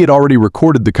 Jun-hee had already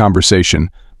recorded the conversation,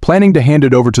 planning to hand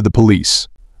it over to the police.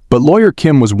 But lawyer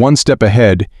Kim was one step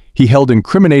ahead. He held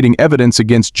incriminating evidence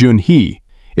against Jun-hee.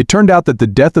 It turned out that the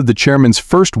death of the chairman's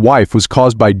first wife was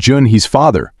caused by Jun-hee's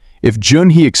father. If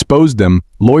Jun-hee exposed them,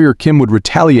 lawyer Kim would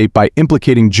retaliate by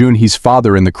implicating Jun-hee's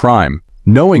father in the crime.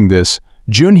 Knowing this,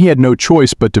 Jun-hee had no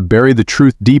choice but to bury the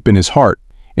truth deep in his heart.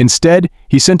 Instead,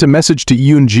 he sent a message to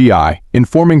Yoon Ji-I,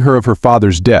 informing her of her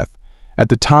father's death. At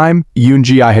the time, Yoon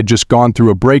Ji-I had just gone through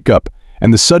a breakup,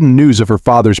 and the sudden news of her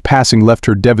father's passing left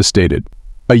her devastated.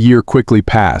 A year quickly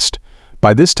passed.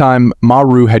 By this time,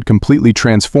 Ma-ru had completely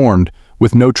transformed,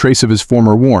 with no trace of his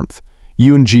former warmth.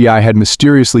 Yoon Ji-I had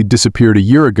mysteriously disappeared a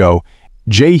year ago.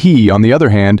 Jae-hee, on the other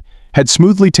hand, had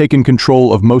smoothly taken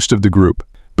control of most of the group.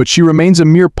 But she remains a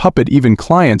mere puppet. Even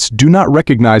clients do not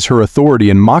recognize her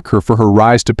authority and mock her for her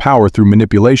rise to power through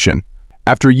manipulation.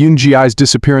 After Yoon Ji-I's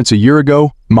disappearance a year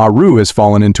ago, Ma-ru has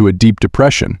fallen into a deep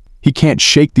depression. He can't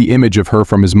shake the image of her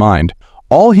from his mind.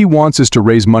 All he wants is to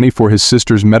raise money for his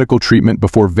sister's medical treatment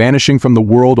before vanishing from the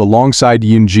world alongside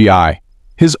Yoon Ji-I.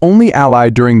 His only ally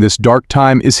during this dark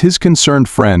time is his concerned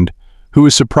friend, who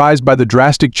is surprised by the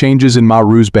drastic changes in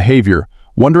Ma-ru's behavior,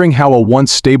 wondering how a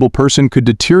once stable person could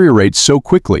deteriorate so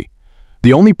quickly.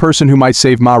 The only person who might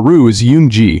save Ma-ru is Yoon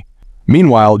Ji.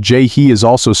 Meanwhile, Jae-hee is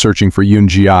also searching for Yoon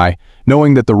Ji-I,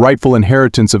 knowing that the rightful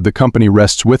inheritance of the company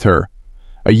rests with her.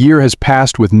 A year has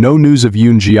passed with no news of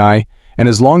Yoon Ji-I, and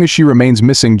as long as she remains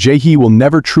missing, Jae-hee will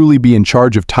never truly be in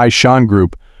charge of Taishan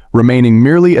Group, remaining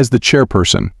merely as the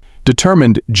chairperson.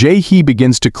 Determined, Jae-hee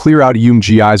begins to clear out Yoon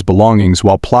Ji-I's belongings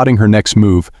while plotting her next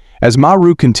move. As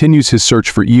Ma-ru continues his search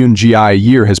for Yoon Ji-I, a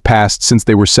year has passed since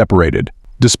they were separated.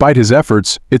 Despite his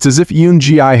efforts, it's as if Yoon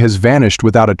Ji-I has vanished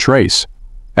without a trace.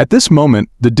 At this moment,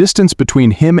 the distance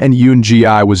between him and Yoon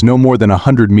Ji-I was no more than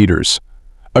 100 meters.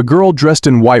 A girl dressed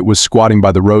in white was squatting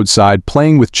by the roadside,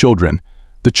 playing with children.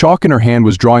 The chalk in her hand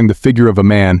was drawing the figure of a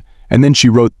man, and then she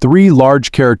wrote 3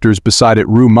 large characters beside it: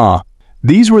 Ru Ma.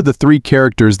 These were the 3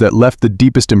 characters that left the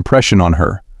deepest impression on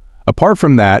her. Apart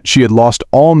from that, she had lost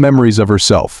all memories of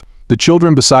herself. The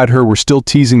children beside her were still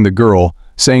teasing the girl,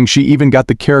 saying she even got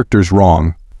the characters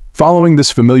wrong. Following this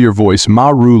familiar voice,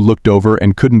 Ma-ru looked over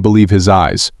and couldn't believe his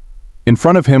eyes. In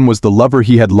front of him was the lover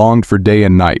he had longed for day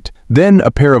and night. Then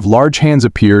a pair of large hands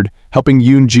appeared, helping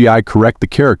Yoon Ji-I correct the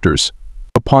characters.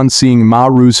 Upon seeing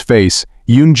Ma-ru's face,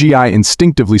 Yoon Ji-I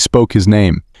instinctively spoke his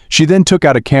name. She then took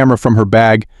out a camera from her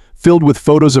bag, filled with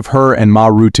photos of her and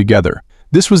Ma-ru together.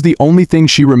 This was the only thing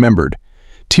she remembered.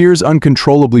 Tears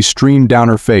uncontrollably streamed down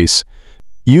her face.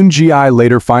 Yoon Ji-I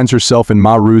later finds herself in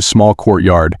Ma-ru's small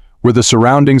courtyard, were the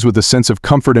surroundings with a sense of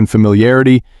comfort and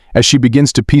familiarity. As she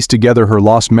begins to piece together her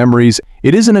lost memories,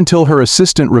 it isn't until her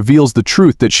assistant reveals the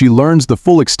truth that she learns the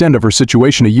full extent of her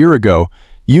situation. A year ago,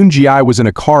 Yoon-ji was in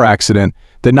a car accident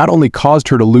that not only caused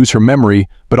her to lose her memory,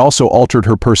 but also altered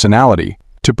her personality.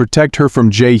 To protect her from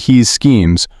Jae-hee's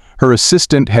schemes, her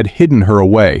assistant had hidden her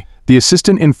away. The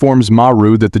assistant informs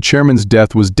Ma-ru that the chairman's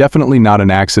death was definitely not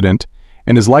an accident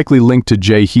and is likely linked to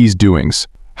Jae-hee's doings.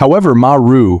 However,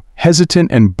 Ma-ru,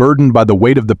 hesitant and burdened by the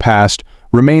weight of the past,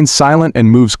 remains silent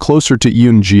and moves closer to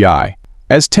Yoon-ji.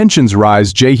 As tensions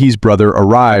rise, Jae-hee's brother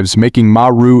arrives, making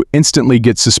Ma-ru instantly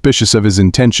get suspicious of his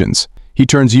intentions. He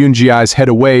turns Yoon-ji's head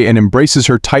away and embraces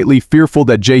her tightly, fearful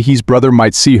that Jae-hee's brother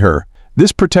might see her.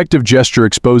 This protective gesture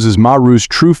exposes Ma-ru's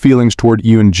true feelings toward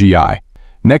Yoon-ji.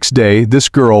 Next day, this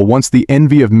girl, once the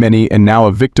envy of many and now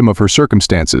a victim of her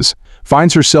circumstances,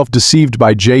 finds herself deceived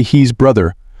by Jae-hee's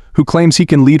brother, who claims he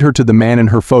can lead her to the man in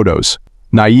her photos.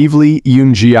 Naively,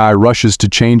 Yoon-ji rushes to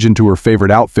change into her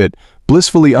favorite outfit,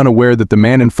 blissfully unaware that the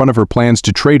man in front of her plans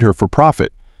to trade her for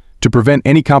profit. To prevent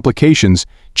any complications,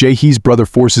 Jae-hee's brother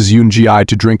forces Yoon-ji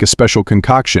to drink a special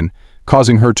concoction,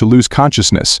 causing her to lose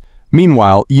consciousness.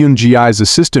 Meanwhile, Yoon-ji's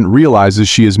assistant realizes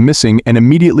she is missing and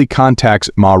immediately contacts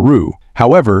Ma-ru.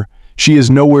 However, she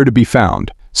is nowhere to be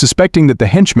found. Suspecting that the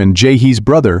henchman, Jae-hee's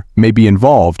brother, may be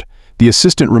involved, the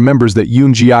assistant remembers that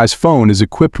Yoon-ji's phone is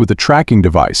equipped with a tracking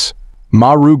device.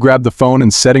 Ma-ru grabbed the phone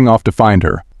and setting off to find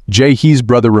her. Jae-hee's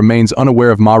brother remains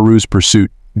unaware of Ma-ru's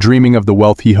pursuit, dreaming of the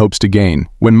wealth he hopes to gain.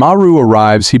 When Ma-ru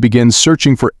arrives, he begins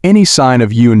searching for any sign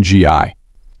of Yoon-ji.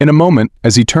 In a moment,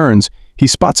 as he turns, he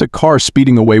spots a car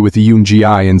speeding away with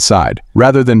Yoon-ji inside.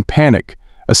 Rather than panic,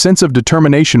 a sense of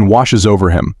determination washes over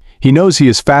him. He knows he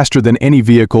is faster than any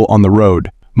vehicle on the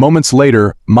road. Moments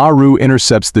later, Ma-ru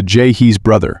intercepts the Jae-hee's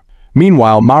brother.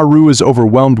 Meanwhile, Ma-ru is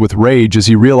overwhelmed with rage as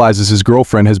he realizes his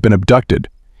girlfriend has been abducted.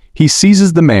 He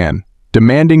seizes the man,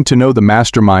 demanding to know the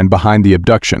mastermind behind the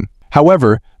abduction.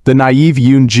 However, the naive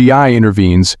Yoon-ji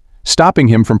intervenes, stopping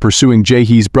him from pursuing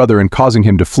Jae-hee's brother and causing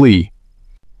him to flee.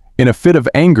 In a fit of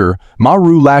anger,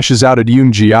 Ma-ru lashes out at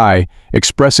Yoon-ji,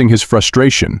 expressing his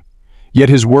frustration. Yet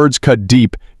his words cut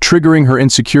deep, triggering her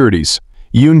insecurities.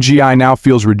 Yoon-ji now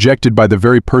feels rejected by the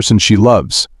very person she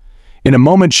loves. In a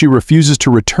moment, she refuses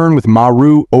to return with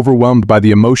Ma-ru, overwhelmed by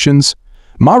the emotions.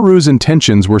 Ma-ru's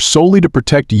intentions were solely to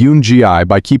protect Yoon-ji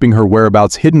by keeping her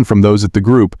whereabouts hidden from those at the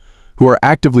group, who are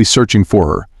actively searching for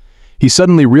her. He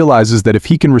suddenly realizes that if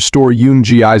he can restore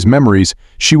Yoon-ji's memories,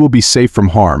 she will be safe from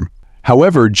harm.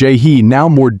 However, Jae-hee, now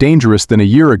more dangerous than a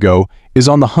year ago, is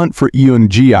on the hunt for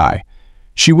Yoon-ji.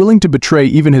 She willing to betray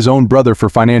even his own brother for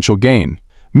financial gain.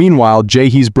 Meanwhile,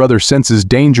 Jae-hee's brother senses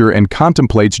danger and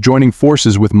contemplates joining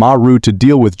forces with Ma-ru to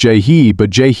deal with Jae-hee, but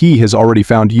Jae-hee has already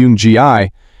found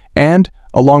Yoon-ji and,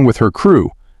 along with her crew,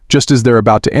 just as they're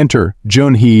about to enter,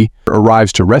 Jun-hee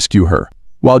arrives to rescue her.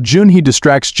 While Jun-hee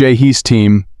distracts Jae-hee's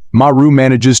team, Ma-ru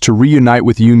manages to reunite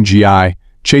with Yoon-ji,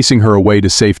 chasing her away to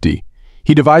safety.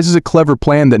 He devises a clever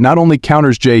plan that not only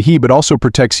counters Jae-hee but also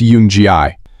protects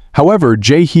Yoon-ji. However,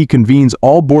 Jae-hee convenes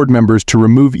all board members to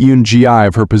remove Yoon-ji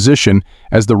of her position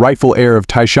as the rightful heir of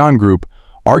Taishan Group,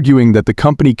 arguing that the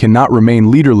company cannot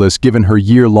remain leaderless given her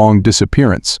year-long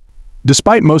disappearance.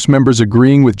 Despite most members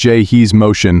agreeing with Jae-hee's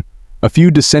motion, a few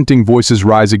dissenting voices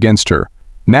rise against her.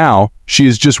 Now, she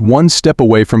is just one step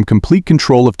away from complete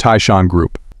control of Taishan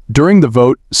Group. During the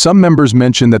vote, some members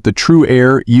mention that the true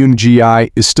heir,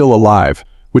 Yoon-ji, is still alive,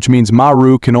 which means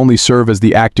Ma-ru can only serve as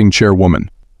the acting chairwoman.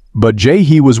 But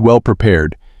Jae-hee was well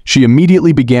prepared. She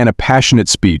immediately began a passionate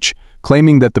speech,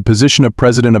 claiming that the position of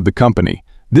president of the company.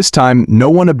 This time, no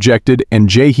one objected, and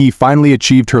Jae-hee finally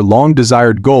achieved her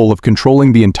long-desired goal of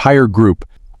controlling the entire group.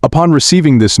 Upon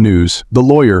receiving this news, the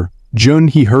lawyer,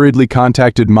 Jun-hee, hurriedly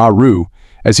contacted Ma-ru,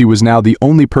 as he was now the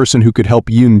only person who could help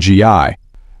Yoon-ji.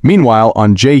 Meanwhile,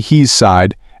 on Jae-hee's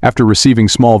side, after receiving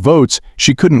small votes,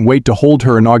 she couldn't wait to hold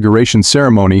her inauguration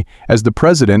ceremony as the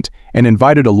president and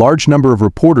invited a large number of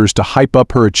reporters to hype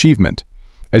up her achievement.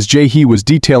 As Jae-hee was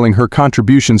detailing her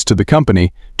contributions to the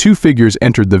company, two figures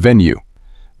entered the venue.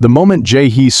 The moment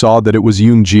Jae-hee saw that it was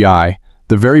Yoon-ji,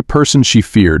 the very person she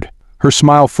feared, her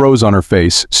smile froze on her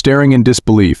face, staring in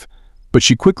disbelief, but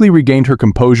she quickly regained her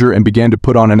composure and began to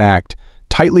put on an act,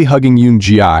 tightly hugging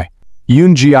Yoon-ji.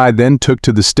 Yoon-ji then took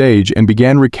to the stage and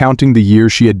began recounting the year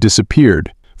she had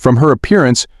disappeared. From her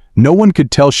appearance, no one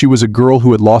could tell she was a girl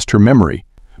who had lost her memory.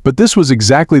 But this was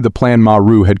exactly the plan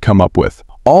Ma-ru had come up with.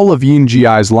 All of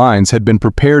Yoon-ji's lines had been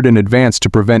prepared in advance to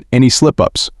prevent any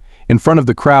slip-ups. In front of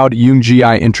the crowd,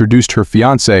 Yoon-ji introduced her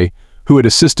fiancé, who had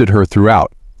assisted her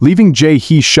throughout, leaving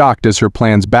Jae-hee shocked as her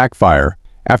plans backfire.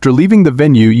 After leaving the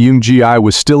venue, Yoon-ji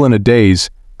was still in a daze,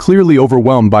 clearly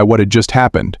overwhelmed by what had just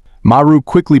happened. Ma-ru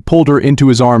quickly pulled her into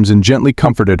his arms and gently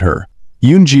comforted her.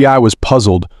 Yoon-ji was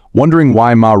puzzled, wondering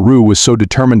why Ma-ru was so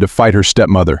determined to fight her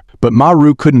stepmother. But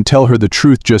Ma-ru couldn't tell her the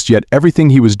truth just yet.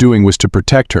 Everything he was doing was to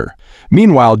protect her.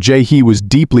 Meanwhile, Jae-hee was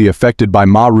deeply affected by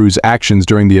Ma-ru's actions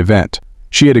during the event.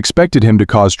 She had expected him to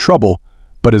cause trouble,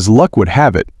 but as luck would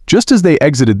have it, just as they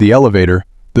exited the elevator,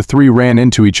 the three ran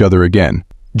into each other again.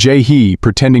 Jae-hee,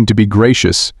 pretending to be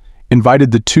gracious,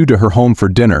 invited the two to her home for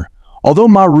dinner. Although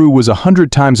Ma-ru was 100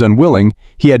 times unwilling,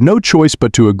 he had no choice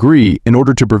but to agree in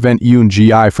order to prevent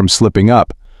Yoon-ji from slipping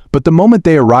up. But the moment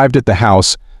they arrived at the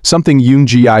house, something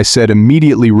Yoon-ji said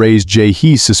immediately raised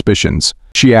Jae-hee's suspicions.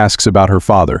 She asks about her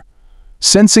father.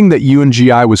 Sensing that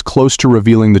Yoon-ji was close to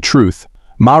revealing the truth,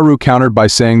 Ma-ru countered by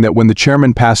saying that when the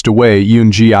chairman passed away,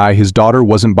 Yoon-ji, his daughter,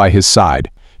 wasn't by his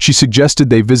side. She suggested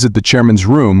they visit the chairman's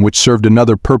room, which served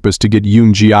another purpose to get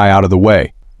Yoon-ji out of the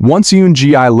way. Once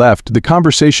Yoon-ji left, the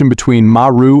conversation between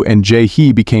Ma-ru and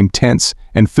Jae-hee became tense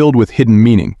and filled with hidden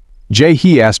meaning.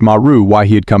 Jae-hee asked Ma-ru why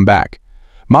he had come back.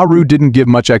 Ma-ru didn't give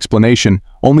much explanation,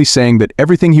 only saying that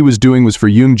everything he was doing was for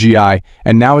Yoon-ji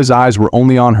and now his eyes were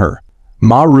only on her.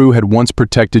 Ma-ru had once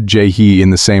protected Jae-hee in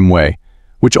the same way,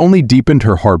 which only deepened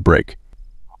her heartbreak.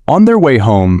 On their way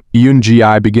home,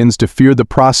 Yoon-ji begins to fear the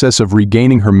process of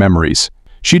regaining her memories.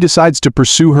 She decides to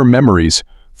pursue her memories,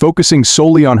 focusing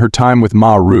solely on her time with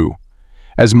Ma-ru.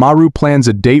 As Ma-ru plans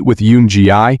a date with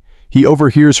Yoon-ji, he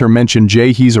overhears her mention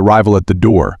Jae-hee's arrival at the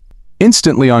door.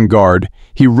 Instantly on guard,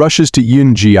 he rushes to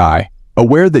Yoon-ji,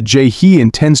 aware that Jae-hee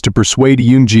intends to persuade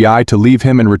Yoon-ji to leave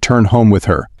him and return home with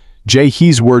her.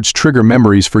 Jae-hee's words trigger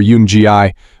memories for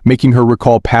Yoon-ji, making her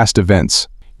recall past events.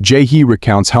 Jae-hee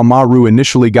recounts how Ma-ru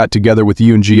initially got together with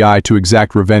Yoon-ji to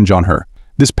exact revenge on her.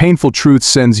 This painful truth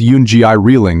sends Yoon-ji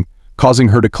reeling, causing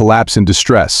her to collapse in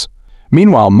distress.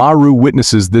 Meanwhile, Ma-ru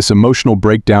witnesses this emotional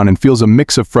breakdown and feels a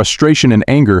mix of frustration and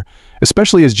anger,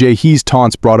 especially as Jae-hee's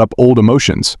taunts brought up old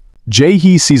emotions.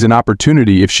 Jae-hee sees an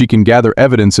opportunity. If she can gather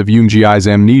evidence of Yoon-ji's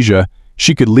amnesia,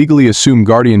 she could legally assume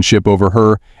guardianship over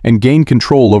her and gain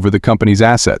control over the company's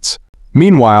assets.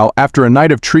 Meanwhile, after a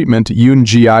night of treatment,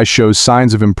 Yoon-ji shows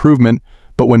signs of improvement,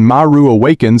 but when Ma-ru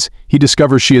awakens, he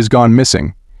discovers she has gone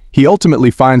missing. He ultimately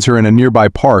finds her in a nearby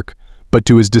park, but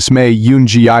to his dismay,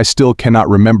 Yoon-ji still cannot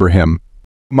remember him.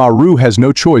 Ma-ru has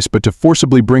no choice but to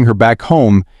forcibly bring her back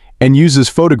home and uses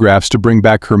photographs to bring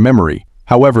back her memory.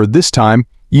 However, this time,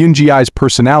 Yoon-ji's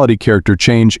personality character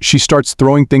change. She starts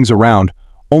throwing things around,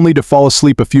 only to fall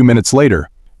asleep a few minutes later.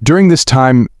 During this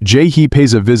time, Jae-hee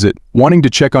pays a visit, wanting to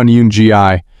check on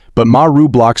Yoon-ji, but Ma-ru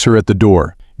blocks her at the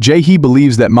door. Jae-hee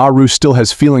believes that Ma-ru still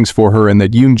has feelings for her and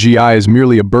that Yoon-ji is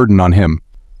merely a burden on him.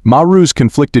 Ma-ru's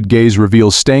conflicted gaze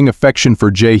reveals staying affection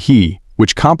for Jae-hee,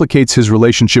 which complicates his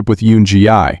relationship with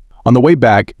Yoon-ji. On the way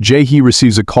back, Jae-hee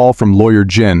receives a call from lawyer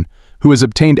Jin, who has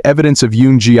obtained evidence of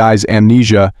Yoon-ji's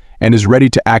amnesia and is ready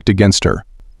to act against her.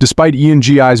 Despite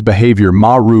Yoon-ji's behavior,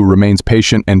 Ma-ru remains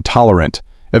patient and tolerant,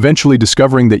 eventually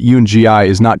discovering that Yoon-ji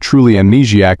is not truly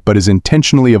amnesiac but is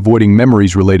intentionally avoiding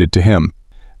memories related to him.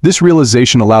 This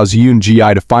realization allows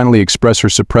Yoon-ji to finally express her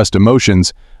suppressed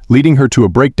emotions, leading her to a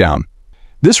breakdown.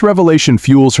 This revelation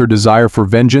fuels her desire for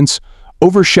vengeance,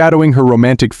 overshadowing her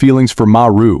romantic feelings for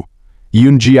Ma-ru.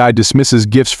 Yoon-ji dismisses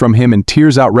gifts from him and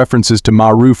tears out references to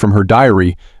Ma-ru from her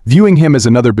diary, viewing him as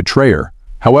another betrayer.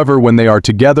 However, when they are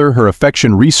together, her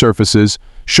affection resurfaces,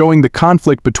 showing the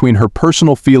conflict between her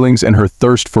personal feelings and her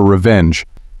thirst for revenge.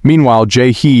 Meanwhile,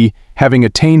 Jae-hee, having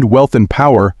attained wealth and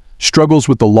power, struggles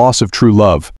with the loss of true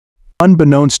love.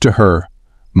 Unbeknownst to her,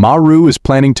 Ma-ru is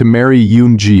planning to marry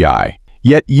Yoon-ji.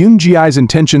 Yet Yoon-ji's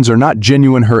intentions are not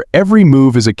genuine. Her every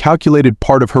move is a calculated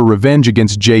part of her revenge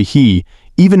against Jae-hee,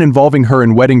 even involving her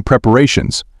in wedding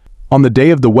preparations. On the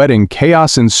day of the wedding,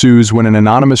 chaos ensues when an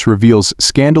anonymous reveals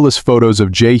scandalous photos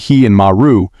of Jae-hee and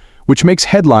Ma-ru, which makes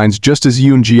headlines just as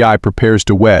Yoon-ji prepares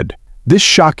to wed. This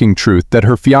shocking truth that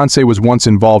her fiancé was once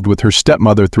involved with her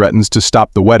stepmother threatens to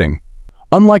stop the wedding.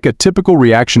 Unlike a typical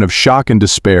reaction of shock and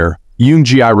despair,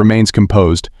 Yoon-ji remains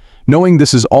composed, knowing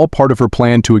this is all part of her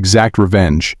plan to exact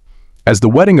revenge. As the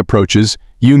wedding approaches,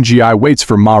 Yoon-ji waits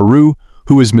for Ma-ru,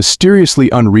 who is mysteriously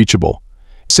unreachable.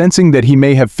 Sensing that he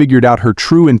may have figured out her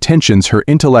true intentions, her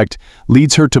intellect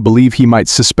leads her to believe he might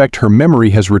suspect her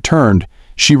memory has returned.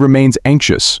 She remains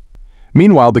anxious.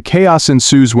 Meanwhile, the chaos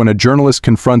ensues when a journalist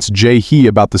confronts Jae-hee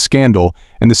about the scandal,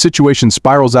 and the situation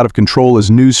spirals out of control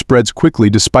as news spreads quickly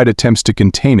despite attempts to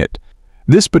contain it.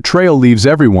 This betrayal leaves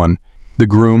everyone. The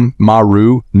groom,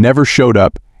 Ma-ru, never showed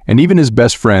up, and even his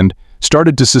best friend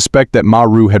started to suspect that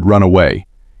Ma-ru had run away.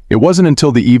 It wasn't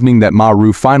until the evening that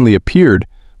Ma-ru finally appeared,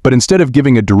 but instead of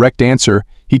giving a direct answer,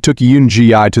 he took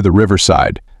Yoon-ji to the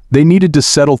riverside. They needed to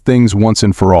settle things once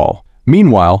and for all.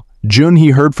 Meanwhile,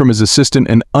 Jun-hee heard from his assistant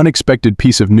an unexpected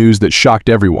piece of news that shocked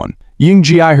everyone. Yoon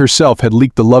Ji-I herself had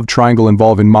leaked the love triangle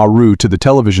involving Ma-ru to the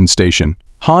television station.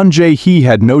 Han Jae-hee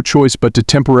had no choice but to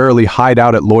temporarily hide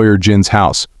out at lawyer Jin's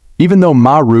house. Even though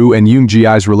Ma-ru and Yoon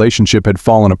Ji-I's relationship had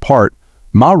fallen apart,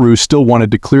 Ma-ru still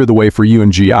wanted to clear the way for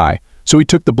Yoon Ji-I, so he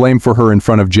took the blame for her in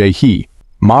front of Jae-hee.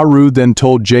 Ma-ru then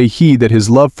told Jae-hee that his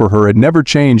love for her had never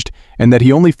changed and that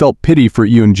he only felt pity for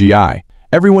Yoon Ji-I.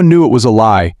 Everyone knew it was a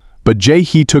lie, but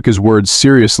Jae-hee took his words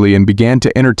seriously and began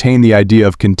to entertain the idea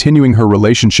of continuing her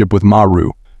relationship with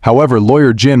Ma-ru. However,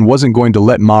 lawyer Jin wasn't going to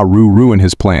let Ma-ru ruin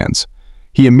his plans.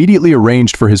 He immediately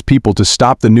arranged for his people to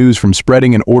stop the news from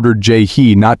spreading and ordered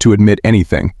Jae-hee not to admit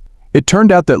anything. It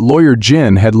turned out that lawyer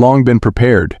Jin had long been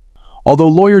prepared. Although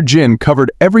lawyer Jin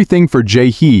covered everything for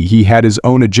Jae-hee, he had his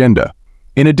own agenda.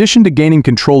 In addition to gaining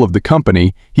control of the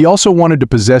company, he also wanted to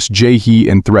possess Jae-hee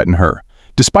and threaten her.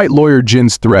 Despite lawyer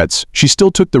Jin's threats, she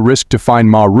still took the risk to find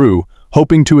Ma-ru,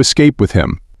 hoping to escape with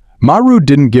him. Ma-ru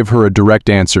didn't give her a direct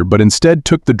answer but instead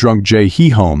took the drunk Jae-hee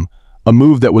home, a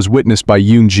move that was witnessed by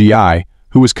Yoon Ji-I,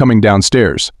 who was coming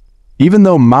downstairs. Even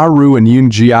though Ma-ru and Yoon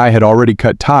Ji-I had already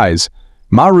cut ties,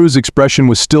 Ma-ru's expression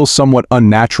was still somewhat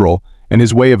unnatural and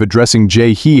his way of addressing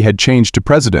Jae-hee had changed to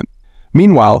president.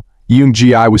 Meanwhile, Yoon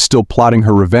Ji-I was still plotting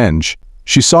her revenge.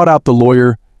 She sought out the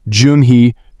lawyer,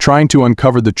 Jun-hee, trying to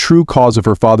uncover the true cause of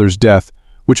her father's death,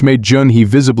 which made Jun-hee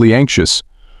visibly anxious.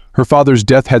 Her father's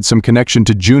death had some connection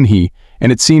to Jun-hee,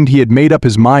 and it seemed he had made up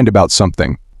his mind about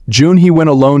something. Jun-hee went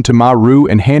alone to Ma-ru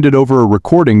and handed over a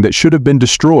recording that should have been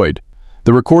destroyed.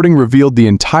 The recording revealed the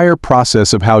entire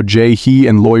process of how Jae-hee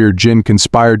and lawyer Jin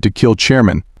conspired to kill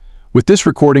Chairman. With this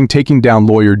recording, taking down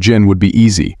lawyer Jin would be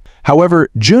easy. However,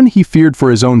 Jun-hee feared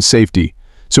for his own safety,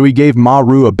 so he gave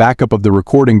Ma-ru a backup of the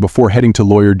recording before heading to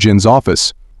lawyer Jin's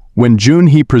office. When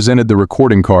Jun-hee presented the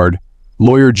recording card,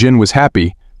 lawyer Jin was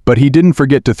happy, but he didn't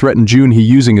forget to threaten Jun-hee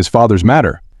using his father's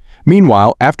matter.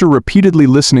 Meanwhile, after repeatedly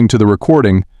listening to the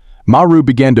recording, Ma-ru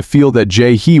began to feel that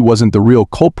Jae-hee wasn't the real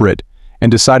culprit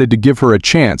and decided to give her a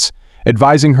chance,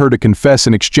 advising her to confess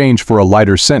in exchange for a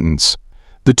lighter sentence.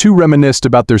 The two reminisced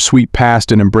about their sweet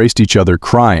past and embraced each other,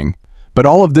 crying. But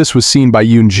all of this was seen by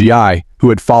Yoon Ji-I, who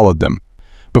had followed them.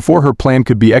 Before her plan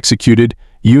could be executed,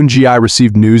 Yoon Ji-I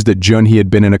received news that Jun-hee had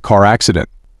been in a car accident.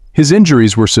 His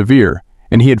injuries were severe,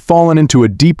 and he had fallen into a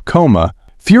deep coma.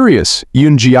 Furious,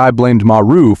 Yoon Ji-I blamed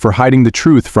Ma-ru for hiding the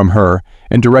truth from her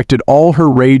and directed all her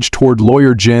rage toward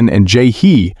lawyer Jin and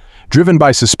Jae-hee. Driven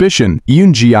by suspicion,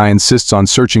 Yoon Ji-I insists on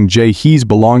searching Jae-hee's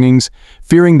belongings,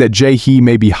 fearing that Jae-hee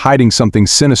may be hiding something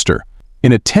sinister.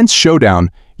 In a tense showdown,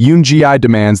 Yoon Ji-I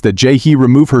demands that Jae-hee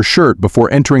remove her shirt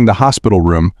before entering the hospital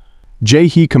room.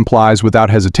 Jae-hee complies without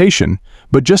hesitation,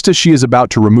 but just as she is about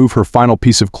to remove her final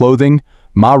piece of clothing,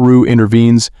 Ma-ru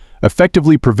intervenes,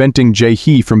 effectively preventing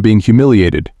Jae-hee from being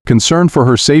humiliated. Concerned for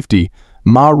her safety,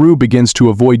 Ma-ru begins to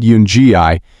avoid Yoon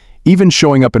Ji-I, even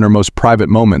showing up in her most private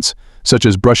moments, such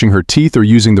as brushing her teeth or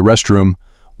using the restroom,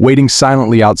 waiting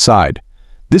silently outside.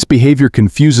 This behavior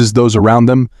confuses those around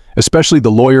them, especially the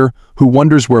lawyer, who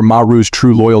wonders where Ma-ru's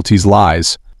true loyalties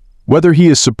lies. Whether he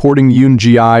is supporting Yoon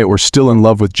Ji-I or still in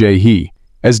love with Jae-hee.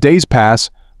 As days pass,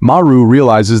 Ma-ru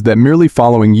realizes that merely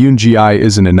following Yoon Ji-I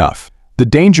isn't enough. The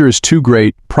danger is too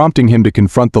great, prompting him to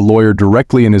confront the lawyer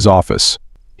directly in his office.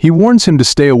 He warns him to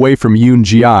stay away from Yoon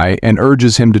Ji-I and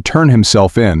urges him to turn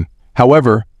himself in.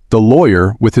 However, the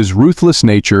lawyer, with his ruthless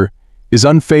nature, is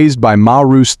unfazed by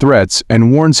Ma-ru's threats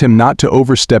and warns him not to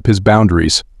overstep his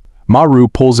boundaries. Ma-ru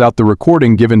pulls out the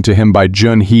recording given to him by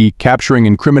Jun-hee, capturing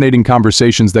incriminating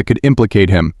conversations that could implicate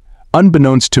him.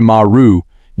 Unbeknownst to Ma-ru,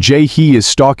 Jae-hee is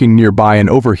stalking nearby and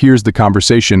overhears the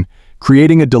conversation,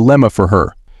 creating a dilemma for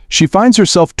her. She finds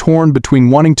herself torn between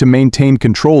wanting to maintain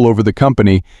control over the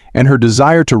company and her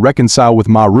desire to reconcile with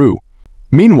Ma-ru.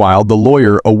 Meanwhile, the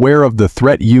lawyer, aware of the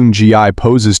threat Yoon Ji-I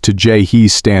poses to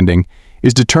Jae-hee's standing,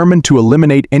 is determined to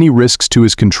eliminate any risks to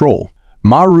his control.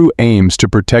 Ma-ru aims to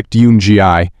protect Yoon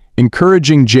Ji-I,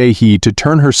 encouraging Jae-hee to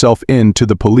turn herself in to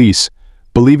the police,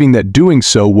 believing that doing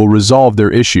so will resolve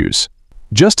their issues.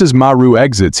 Just as Ma-ru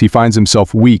exits, he finds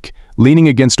himself weak, leaning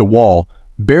against a wall,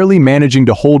 barely managing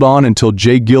to hold on until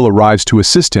Jae-gil arrives to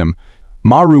assist him.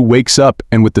 Ma-ru wakes up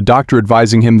and with the doctor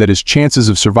advising him that his chances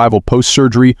of survival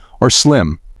post-surgery are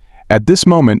slim. At this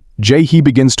moment, Jae-hee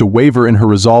begins to waver in her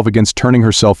resolve against turning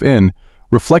herself in,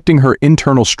 reflecting her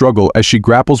internal struggle as she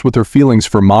grapples with her feelings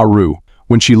for Ma-ru.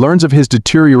 When she learns of his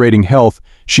deteriorating health,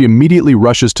 she immediately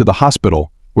rushes to the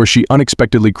hospital, where she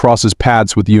unexpectedly crosses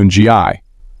paths with Yoon Ji-I.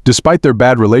 Despite their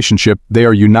bad relationship, they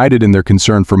are united in their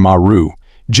concern for Ma-ru.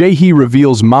 Jae-hee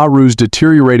reveals Ma-ru's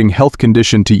deteriorating health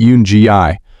condition to Yoon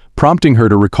Ji-I, prompting her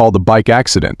to recall the bike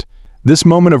accident. This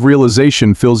moment of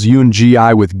realization fills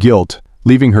Yoon-ji with guilt,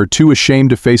 leaving her too ashamed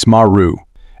to face Ma-ru.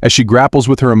 As she grapples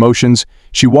with her emotions,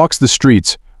 she walks the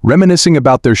streets, reminiscing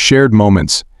about their shared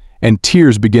moments, and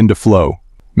tears begin to flow.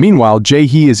 Meanwhile,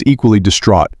 Jae-hee is equally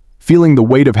distraught, feeling the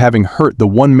weight of having hurt the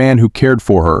one man who cared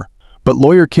for her. But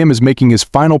lawyer Kim is making his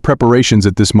final preparations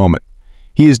at this moment.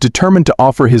 He is determined to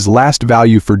offer his last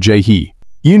value for Jae-hee.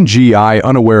 Yoon-ji,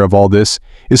 unaware of all this,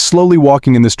 is slowly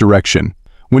walking in this direction.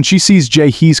 When she sees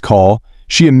Jae-hee's call,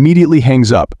 she immediately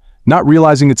hangs up, not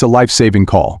realizing it's a life-saving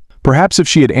call. Perhaps if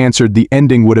she had answered, the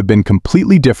ending would have been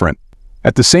completely different.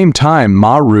 At the same time,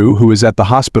 Ma-ru, who is at the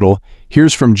hospital,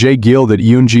 hears from Jae-gil that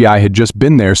Yoon-ji had just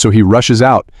been there, so he rushes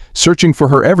out, searching for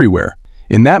her everywhere.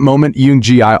 In that moment,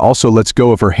 Yoon-ji also lets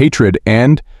go of her hatred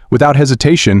and, without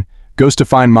hesitation, goes to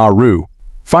find Ma-ru.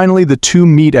 Finally, the two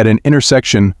meet at an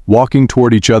intersection, walking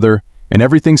toward each other, and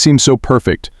everything seems so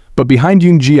perfect. But behind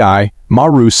Yoon-ji,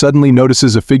 Ma-ru suddenly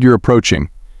notices a figure approaching.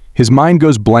 His mind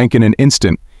goes blank in an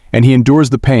instant, and he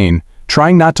endures the pain,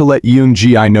 trying not to let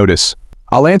Yoon-ji notice.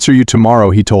 "I'll answer you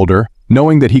tomorrow," he told her,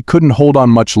 knowing that he couldn't hold on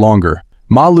much longer.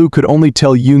 Ma-lu could only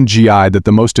tell Yoon-ji that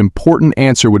the most important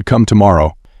answer would come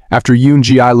tomorrow. After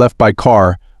Yoon-ji left by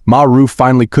car, Ma-ru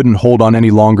finally couldn't hold on any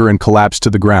longer and collapsed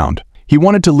to the ground. He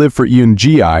wanted to live for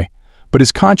Yoon-ji, but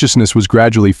his consciousness was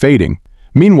gradually fading.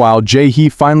 Meanwhile, Jae-hee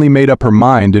finally made up her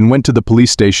mind and went to the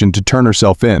police station to turn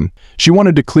herself in. She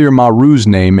wanted to clear Ma-ru's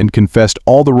name and confessed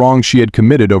all the wrongs she had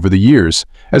committed over the years,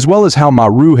 as well as how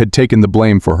Ma-ru had taken the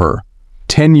blame for her.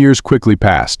 10 years quickly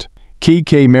passed.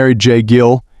 Ki-K married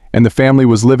Jae-gil, and the family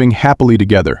was living happily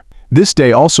together. This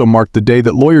day also marked the day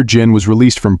that lawyer Jin was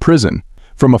released from prison.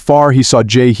 From afar, he saw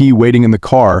Jae-hee waiting in the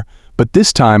car, but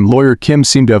this time lawyer Kim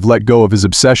seemed to have let go of his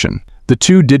obsession. The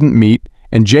two didn't meet,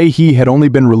 and Jae-hee had only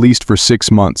been released for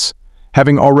 6 months.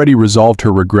 Having already resolved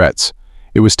her regrets,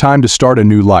 it was time to start a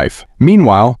new life.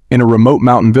 Meanwhile, in a remote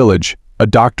mountain village, a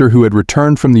doctor who had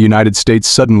returned from the United States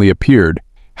suddenly appeared.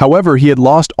 However, he had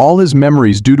lost all his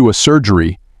memories due to a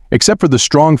surgery, except for the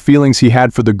strong feelings he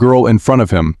had for the girl in front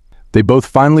of him. They both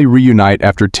finally reunite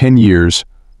after 10 years,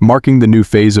 marking the new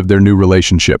phase of their new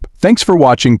relationship. Thanks for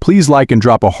watching. Please like and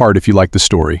drop a heart if you like the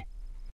story.